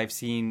same as I've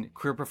seen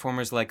queer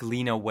performers like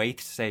Lena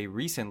Waithe say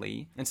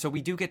recently. And so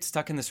we do get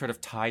stuck in this sort of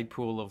tide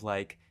pool of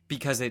like,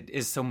 because it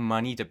is so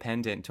money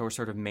dependent or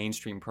sort of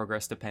mainstream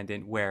progress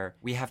dependent, where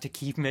we have to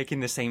keep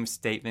making the same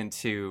statement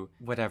to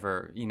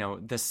whatever, you know,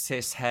 the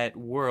cis-het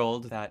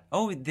world that,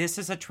 oh, this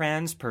is a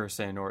trans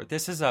person or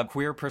this is a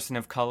queer person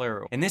of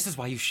color and this is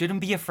why you shouldn't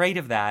be afraid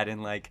of that.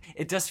 And like,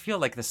 it does feel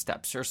like the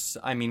steps are,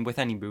 I mean, with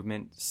any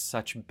movement,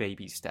 such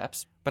baby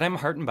steps. But I'm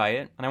heartened by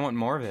it, and I want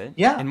more of it.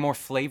 Yeah. And more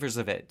flavors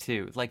of it,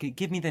 too. Like,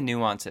 give me the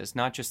nuances,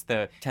 not just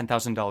the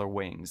 $10,000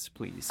 wings,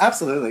 please.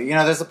 Absolutely. You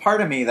know, there's a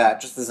part of me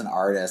that, just as an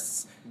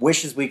artist,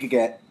 wishes we could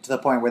get to the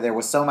point where there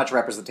was so much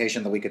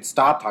representation that we could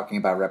stop talking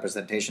about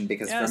representation,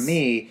 because Yes. for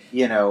me,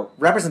 you know,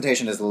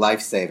 representation is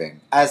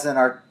life-saving. As an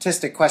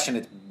artistic question,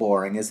 it's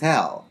boring as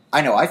hell.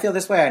 I know I feel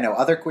this way. I know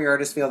other queer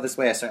artists feel this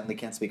way. I certainly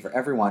can't speak for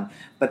everyone.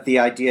 But the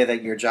idea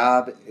that your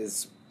job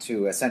is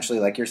to essentially,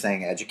 like you're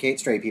saying, educate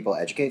straight people,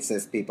 educate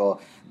cis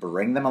people,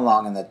 bring them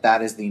along, and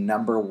that is the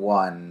number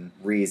one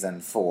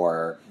reason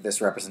for this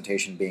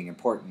representation being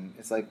important.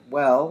 It's like,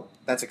 well,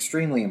 that's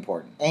extremely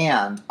important.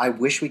 And I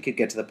wish we could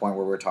get to the point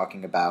where we're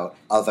talking about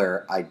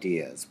other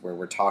ideas, where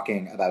we're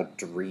talking about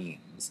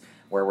dreams,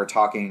 where we're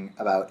talking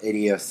about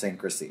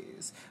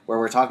idiosyncrasies, where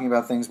we're talking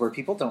about things where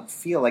people don't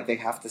feel like they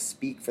have to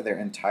speak for their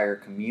entire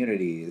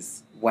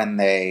communities when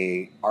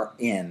they are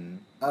in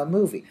a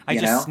movie. I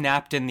just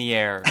snapped in the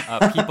air.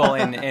 People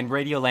in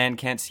Radioland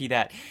can't see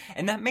that.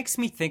 And that makes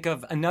me think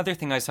of another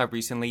thing I saw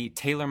recently,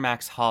 Taylor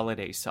Mack's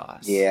Holiday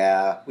Sauce.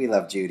 Yeah, we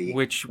love Judy.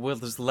 Which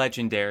was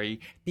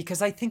legendary,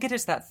 because I think it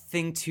is that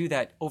thing, too,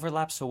 that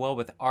overlaps so well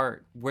with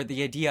art, where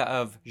the idea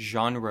of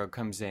genre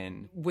comes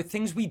in. With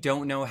things we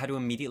don't know how to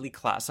immediately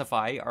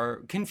classify are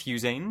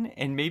confusing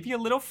and maybe a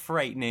little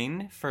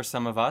frightening for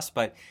some of us,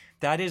 but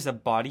that is a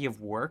body of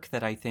work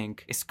that I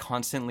think is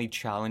constantly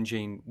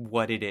challenging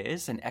what it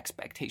is and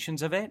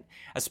expectations of it,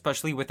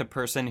 especially with a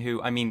person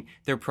who, I mean,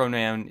 their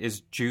pronoun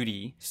is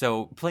Judy.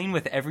 So playing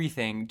with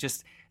everything,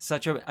 just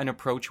such an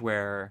approach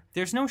where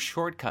there's no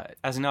shortcut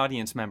as an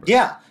audience member.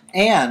 Yeah.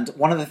 And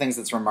one of the things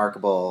that's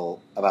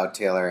remarkable about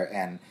Taylor,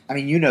 and I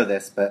mean, you know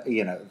this, but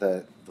you know,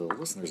 the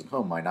listeners at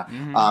home might not,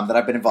 that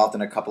I've been involved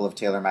in a couple of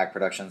Taylor Mack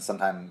productions.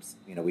 Sometimes,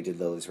 you know, we did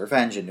Lily's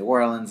Revenge in New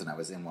Orleans, and I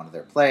was in one of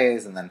their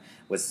plays, and then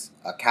was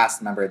a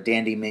cast member at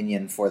Dandy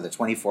Minion for the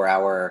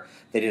 24-hour,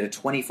 they did a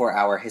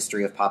 24-hour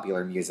history of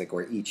popular music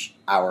where each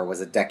hour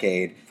was a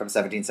decade from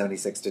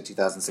 1776 to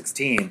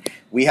 2016.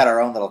 We had our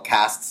own little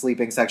cast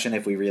sleeping section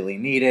if we really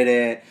needed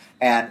it.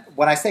 And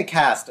when I say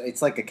cast,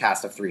 it's like a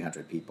cast of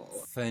 300 people.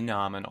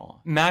 Phenomenal.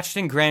 Matched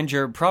in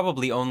grandeur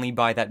probably only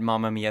by that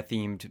Mamma Mia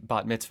themed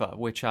bat mitzvah,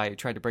 which I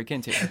tried to break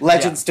into.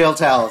 Legend still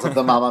tells of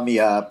the Mamma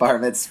Mia bar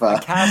mitzvah.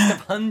 A cast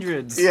of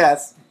hundreds.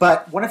 Yes.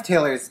 But one of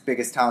Taylor's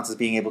biggest talents is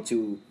being able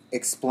to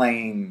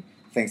explain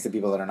things to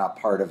people that are not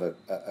part of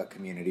a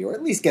community, or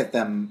at least get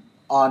them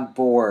on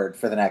board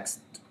for the next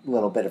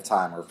little bit of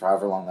time, or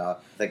however long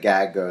the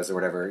gag goes or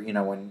whatever. You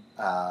know, when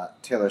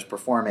Taylor's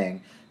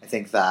performing, I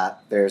think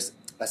that there's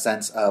a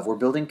sense of, we're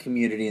building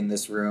community in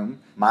this room.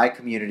 My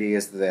community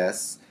is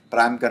this, but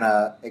I'm going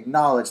to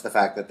acknowledge the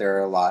fact that there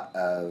are a lot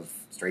of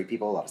straight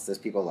people, a lot of cis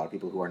people, a lot of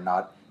people who are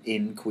not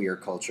in queer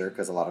culture,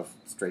 because a lot of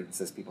straight and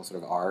cis people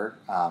sort of are,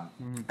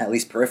 at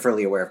least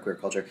peripherally aware of queer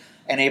culture,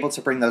 and able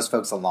to bring those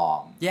folks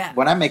along. Yeah.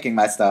 When I'm making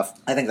my stuff,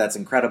 I think that's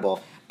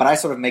incredible, but I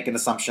sort of make an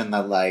assumption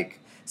that, like,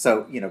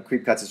 so, you know,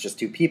 Creep Cuts is just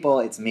two people.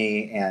 It's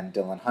me and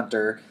Dylan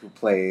Hunter, who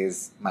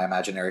plays my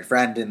imaginary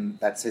friend, and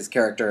that's his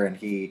character, and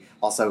he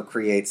also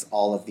creates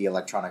all of the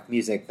electronic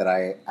music that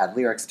I add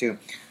lyrics to.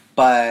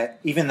 But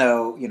even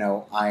though, you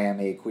know, I am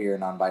a queer,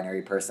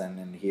 non-binary person,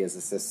 and he is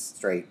a cis,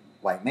 straight,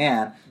 white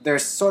man,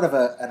 there's sort of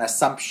an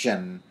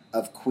assumption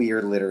of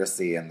queer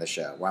literacy in the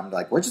show, where I'm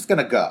like, we're just going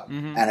to go.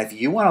 And if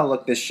you want to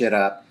look this shit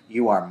up,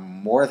 you are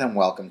more than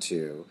welcome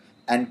to.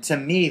 And to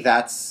me,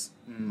 that's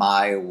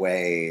my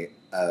way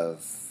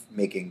of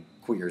making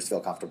queers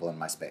feel comfortable in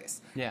my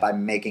space, by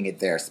making it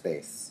their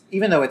space.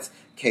 Even though it's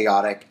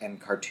chaotic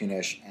and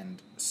cartoonish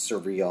and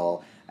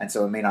surreal, and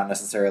so it may not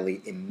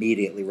necessarily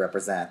immediately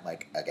represent,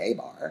 like, a gay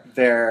bar,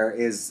 there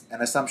is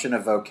an assumption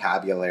of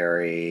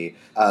vocabulary,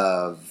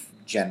 of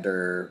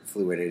gender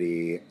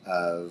fluidity,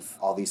 of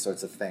all these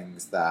sorts of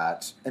things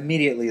that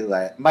immediately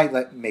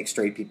might make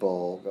straight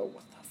people go,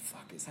 what the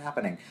fuck is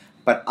happening?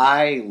 But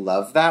I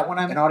love that when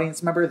I'm an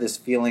audience member, this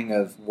feeling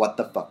of what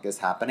the fuck is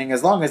happening,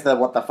 as long as the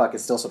what the fuck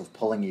is still sort of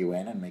pulling you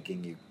in and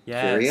making you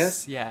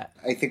curious. Yeah.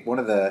 I think one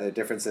of the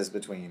differences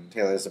between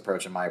Taylor's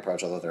approach and my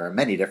approach, although there are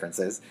many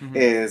differences,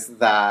 is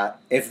that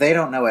if they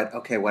don't know it,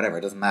 okay, whatever,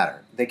 it doesn't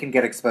matter. They can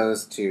get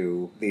exposed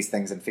to these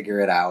things and figure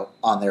it out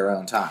on their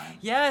own time.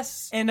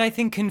 Yes, and I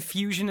think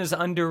confusion is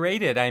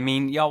underrated. I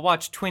mean, y'all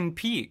watch Twin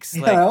Peaks.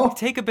 You know?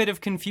 Take a bit of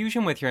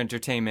confusion with your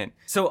entertainment.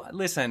 So,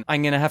 listen,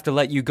 I'm going to have to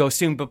let you go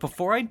soon, but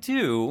before I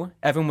do,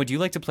 Evan, would you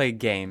like to play a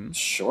game?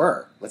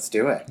 Sure, let's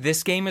do it.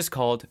 This game is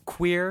called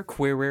Queer,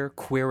 Queerer,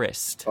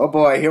 Queerest. Oh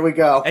boy, here we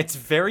go. It's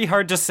very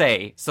hard to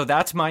say, so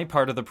that's my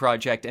part of the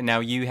project, and now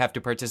you have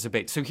to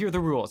participate. So here are the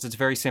rules. It's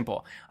very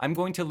simple. I'm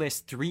going to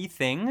list 3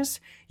 things.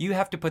 You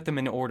have to put them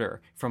in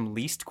order, from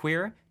least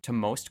queer to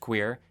most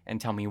queer, and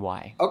tell me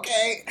why.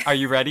 Okay. Are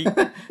you ready?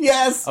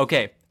 Yes.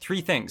 Okay,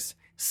 3 things.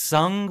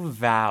 Sung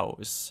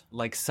vows,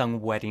 like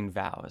sung wedding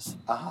vows.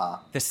 Uh-huh.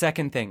 The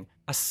second thing,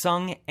 a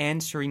sung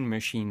answering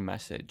machine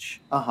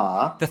message.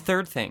 Uh-huh. The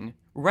third thing,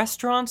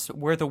 restaurants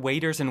where the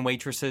waiters and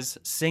waitresses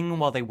sing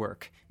while they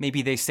work.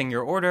 Maybe they sing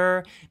your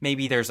order,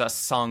 maybe there's a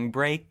song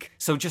break.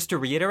 So just to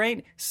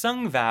reiterate,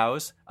 sung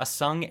vows, a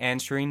sung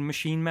answering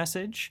machine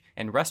message,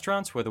 and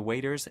restaurants where the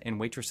waiters and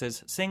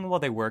waitresses sing while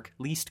they work,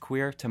 least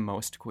queer to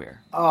most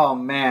queer. Oh,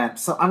 man.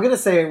 So I'm going to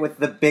say with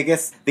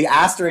the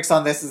asterisk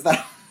on this is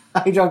that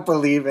I don't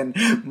believe in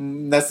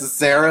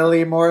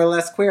necessarily more or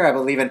less queer. I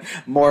believe in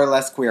more or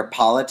less queer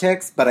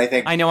politics, but I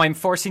think... I know I'm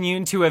forcing you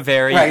into a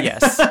very... Right.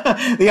 Yes.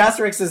 The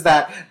asterisk is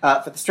that,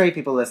 for the straight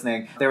people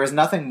listening, there is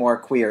nothing more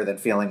queer than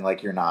feeling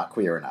like you're not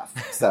queer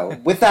enough. So,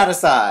 with that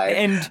aside...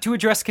 And to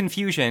address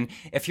confusion,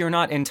 if you're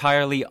not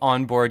entirely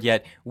on board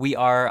yet, we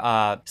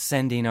are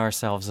sending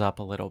ourselves up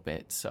a little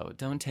bit. So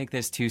don't take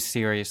this too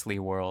seriously,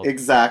 world.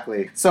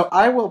 Exactly. So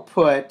I will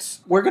put...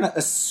 We're going to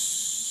let's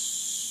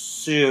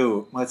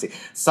see.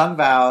 Sung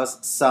vows,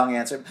 sung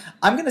answer.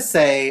 I'm going to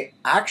say,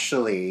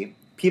 actually,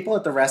 people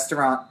at the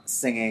restaurant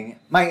singing.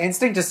 My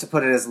instinct is to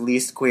put it as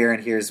least queer,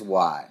 and here's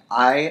why.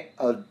 I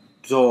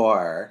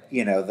adore,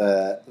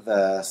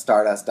 the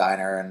Stardust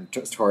Diner and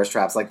tourist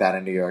traps like that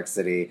in New York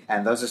City.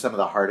 And those are some of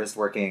the hardest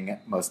working,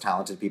 most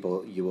talented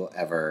people you will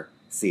ever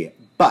see.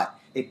 But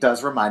it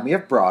does remind me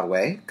of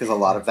Broadway, because a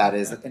lot of that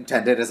is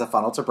intended as a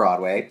funnel to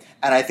Broadway.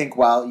 And I think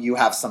while you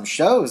have some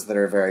shows that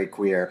are very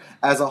queer,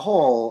 as a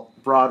whole,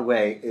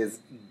 Broadway is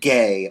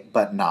gay,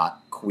 but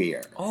not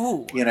queer.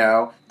 Oh.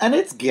 And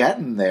it's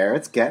getting there.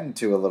 It's getting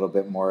to a little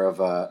bit more of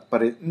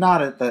but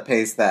not at the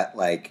pace that,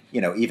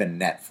 even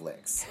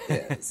Netflix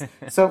is.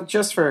 So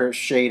just for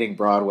shading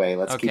Broadway,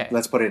 let's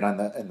put it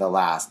in the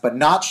last. But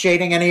not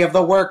shading any of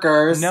the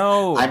workers.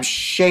 No. I'm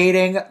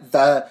shading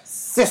the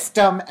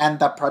system and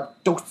the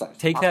producers.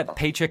 Take that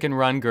paycheck and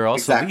run, girl.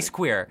 Exactly. So least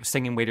queer,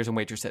 singing waiters and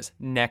waitresses.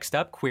 Next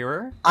up,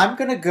 queerer. I'm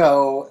going to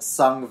go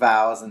sung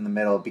vows in the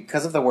middle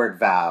because of the word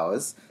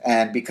vows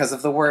and because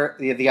of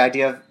the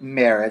idea of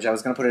marriage. I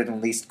was going to put it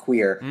in least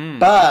queer.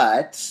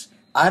 But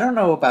I don't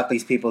know about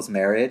these people's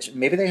marriage.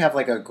 Maybe they have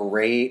a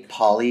great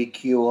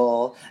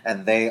polycule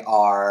and they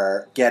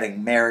are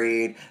getting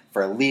married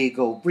for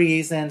legal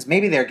reasons.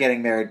 Maybe they're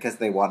getting married because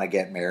they want to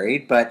get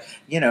married, but,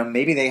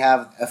 maybe they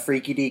have a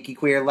freaky-deaky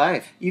queer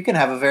life. You can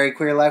have a very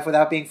queer life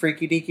without being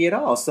freaky-deaky at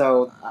all.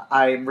 So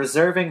I'm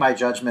reserving my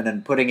judgment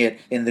and putting it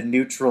in the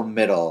neutral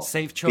middle.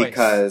 Safe choice.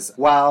 Because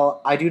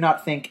while I do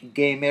not think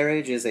gay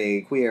marriage is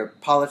a queer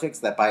politics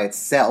that by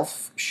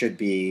itself should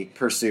be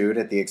pursued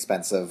at the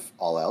expense of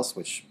all else,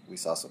 which we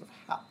saw sort of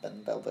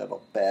happened a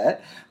little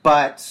bit,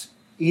 but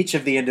each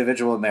of the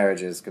individual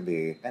marriages could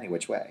be any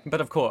which way.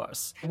 But of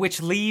course.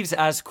 Which leaves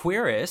as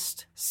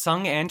queerest,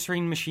 sung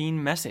answering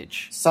machine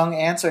message. Sung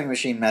answering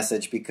machine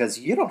message, because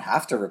you don't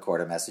have to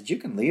record a message. You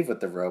can leave with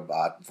the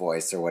robot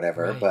voice or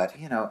whatever, right. But,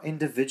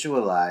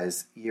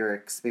 individualize your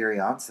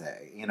experience.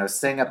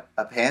 Sing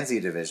a Pansy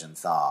Division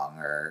song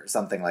or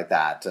something like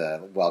that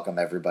to welcome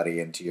everybody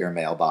into your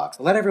mailbox.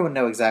 Let everyone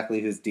know exactly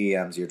whose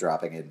DMs you're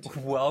dropping into.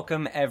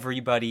 Welcome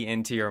everybody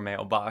into your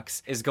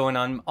mailbox is going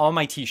on all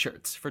my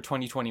t-shirts for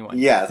 2021.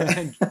 Yes.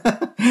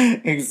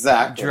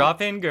 Exactly.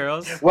 Drop in,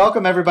 girls.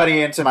 Welcome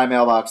everybody into my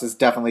mailbox is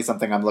definitely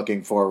something I'm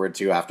looking forward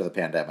to after the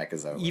pandemic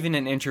is over. Even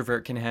an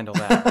introvert can handle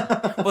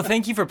that. Well,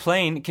 thank you for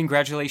playing.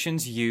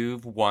 Congratulations,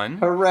 you've won.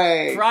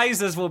 Hooray!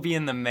 Prizes will be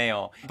in the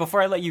mail.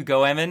 Before I let you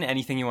go, Evan,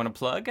 anything you want to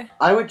plug?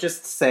 I would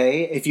just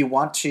say, if you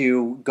want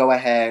to go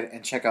ahead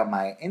and check out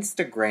my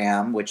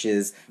Instagram, which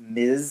is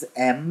Ms.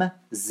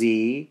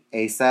 MZ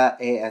Asa,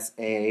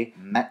 ASA,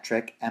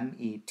 Metric,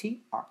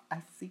 METRIC.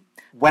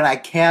 When I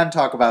can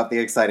talk about the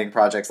exciting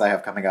projects I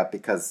have coming up,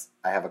 because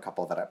I have a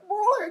couple that I'm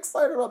really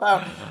excited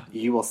about,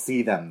 you will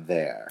see them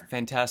there.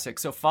 Fantastic.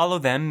 So follow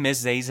them, Ms.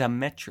 Zaza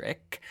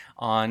Metric,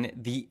 on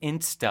the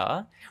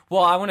Insta.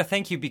 Well, I want to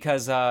thank you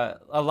because a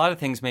lot of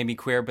things made me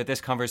queer, but this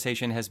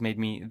conversation has made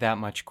me that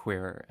much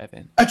queerer,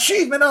 Evan.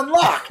 Achievement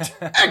unlocked!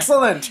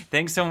 Excellent!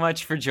 Thanks so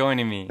much for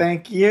joining me.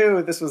 Thank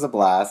you. This was a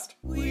blast.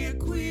 Queer,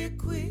 queer,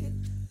 queer,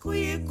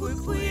 queer, queer,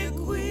 queer, queer,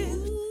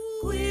 queer,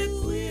 queer,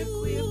 queer,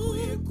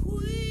 queer, queer.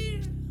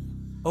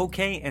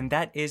 Okay, and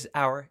that is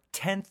our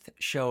 10th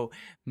show.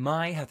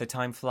 My, how the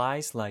time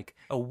flies like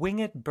a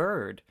winged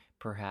bird,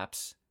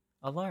 perhaps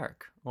a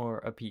lark or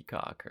a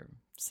peacock or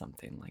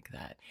something like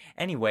that.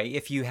 Anyway,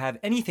 if you have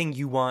anything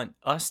you want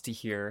us to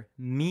hear,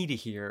 me to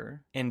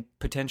hear, and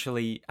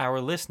potentially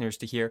our listeners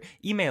to hear,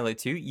 email it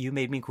to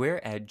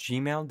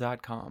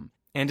youmademequeer@gmail.com.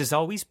 And as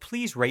always,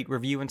 please rate,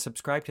 review, and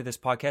subscribe to this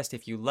podcast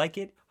if you like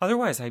it.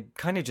 Otherwise, I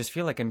kind of just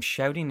feel like I'm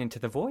shouting into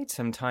the void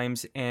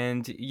sometimes.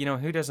 And, you know,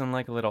 who doesn't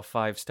like a little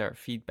 5-star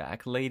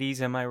feedback?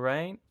 Ladies, am I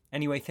right?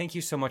 Anyway, thank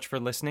you so much for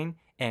listening,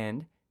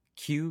 and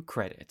cue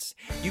credits.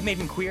 You Made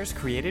Me Queer is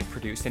created,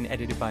 produced, and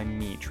edited by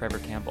me, Trevor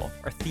Campbell.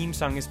 Our theme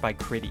song is by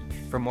Critty.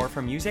 For more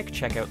from music,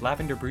 check out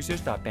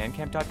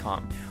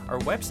lavenderbruisers.bandcamp.com. Our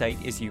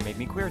website is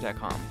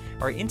youmademequeer.com.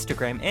 Our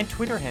Instagram and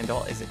Twitter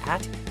handle is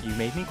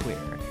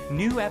 @YouMadeMeQueer.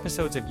 New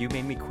episodes of You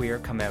Made Me Queer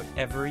come out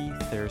every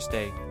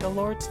Thursday, the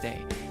Lord's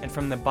Day. And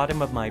from the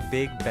bottom of my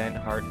big bent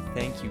heart,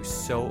 thank you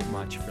so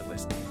much for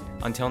listening.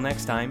 Until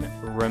next time,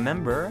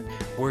 remember,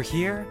 we're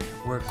here,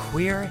 we're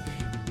queer,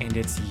 and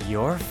it's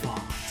your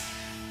fault.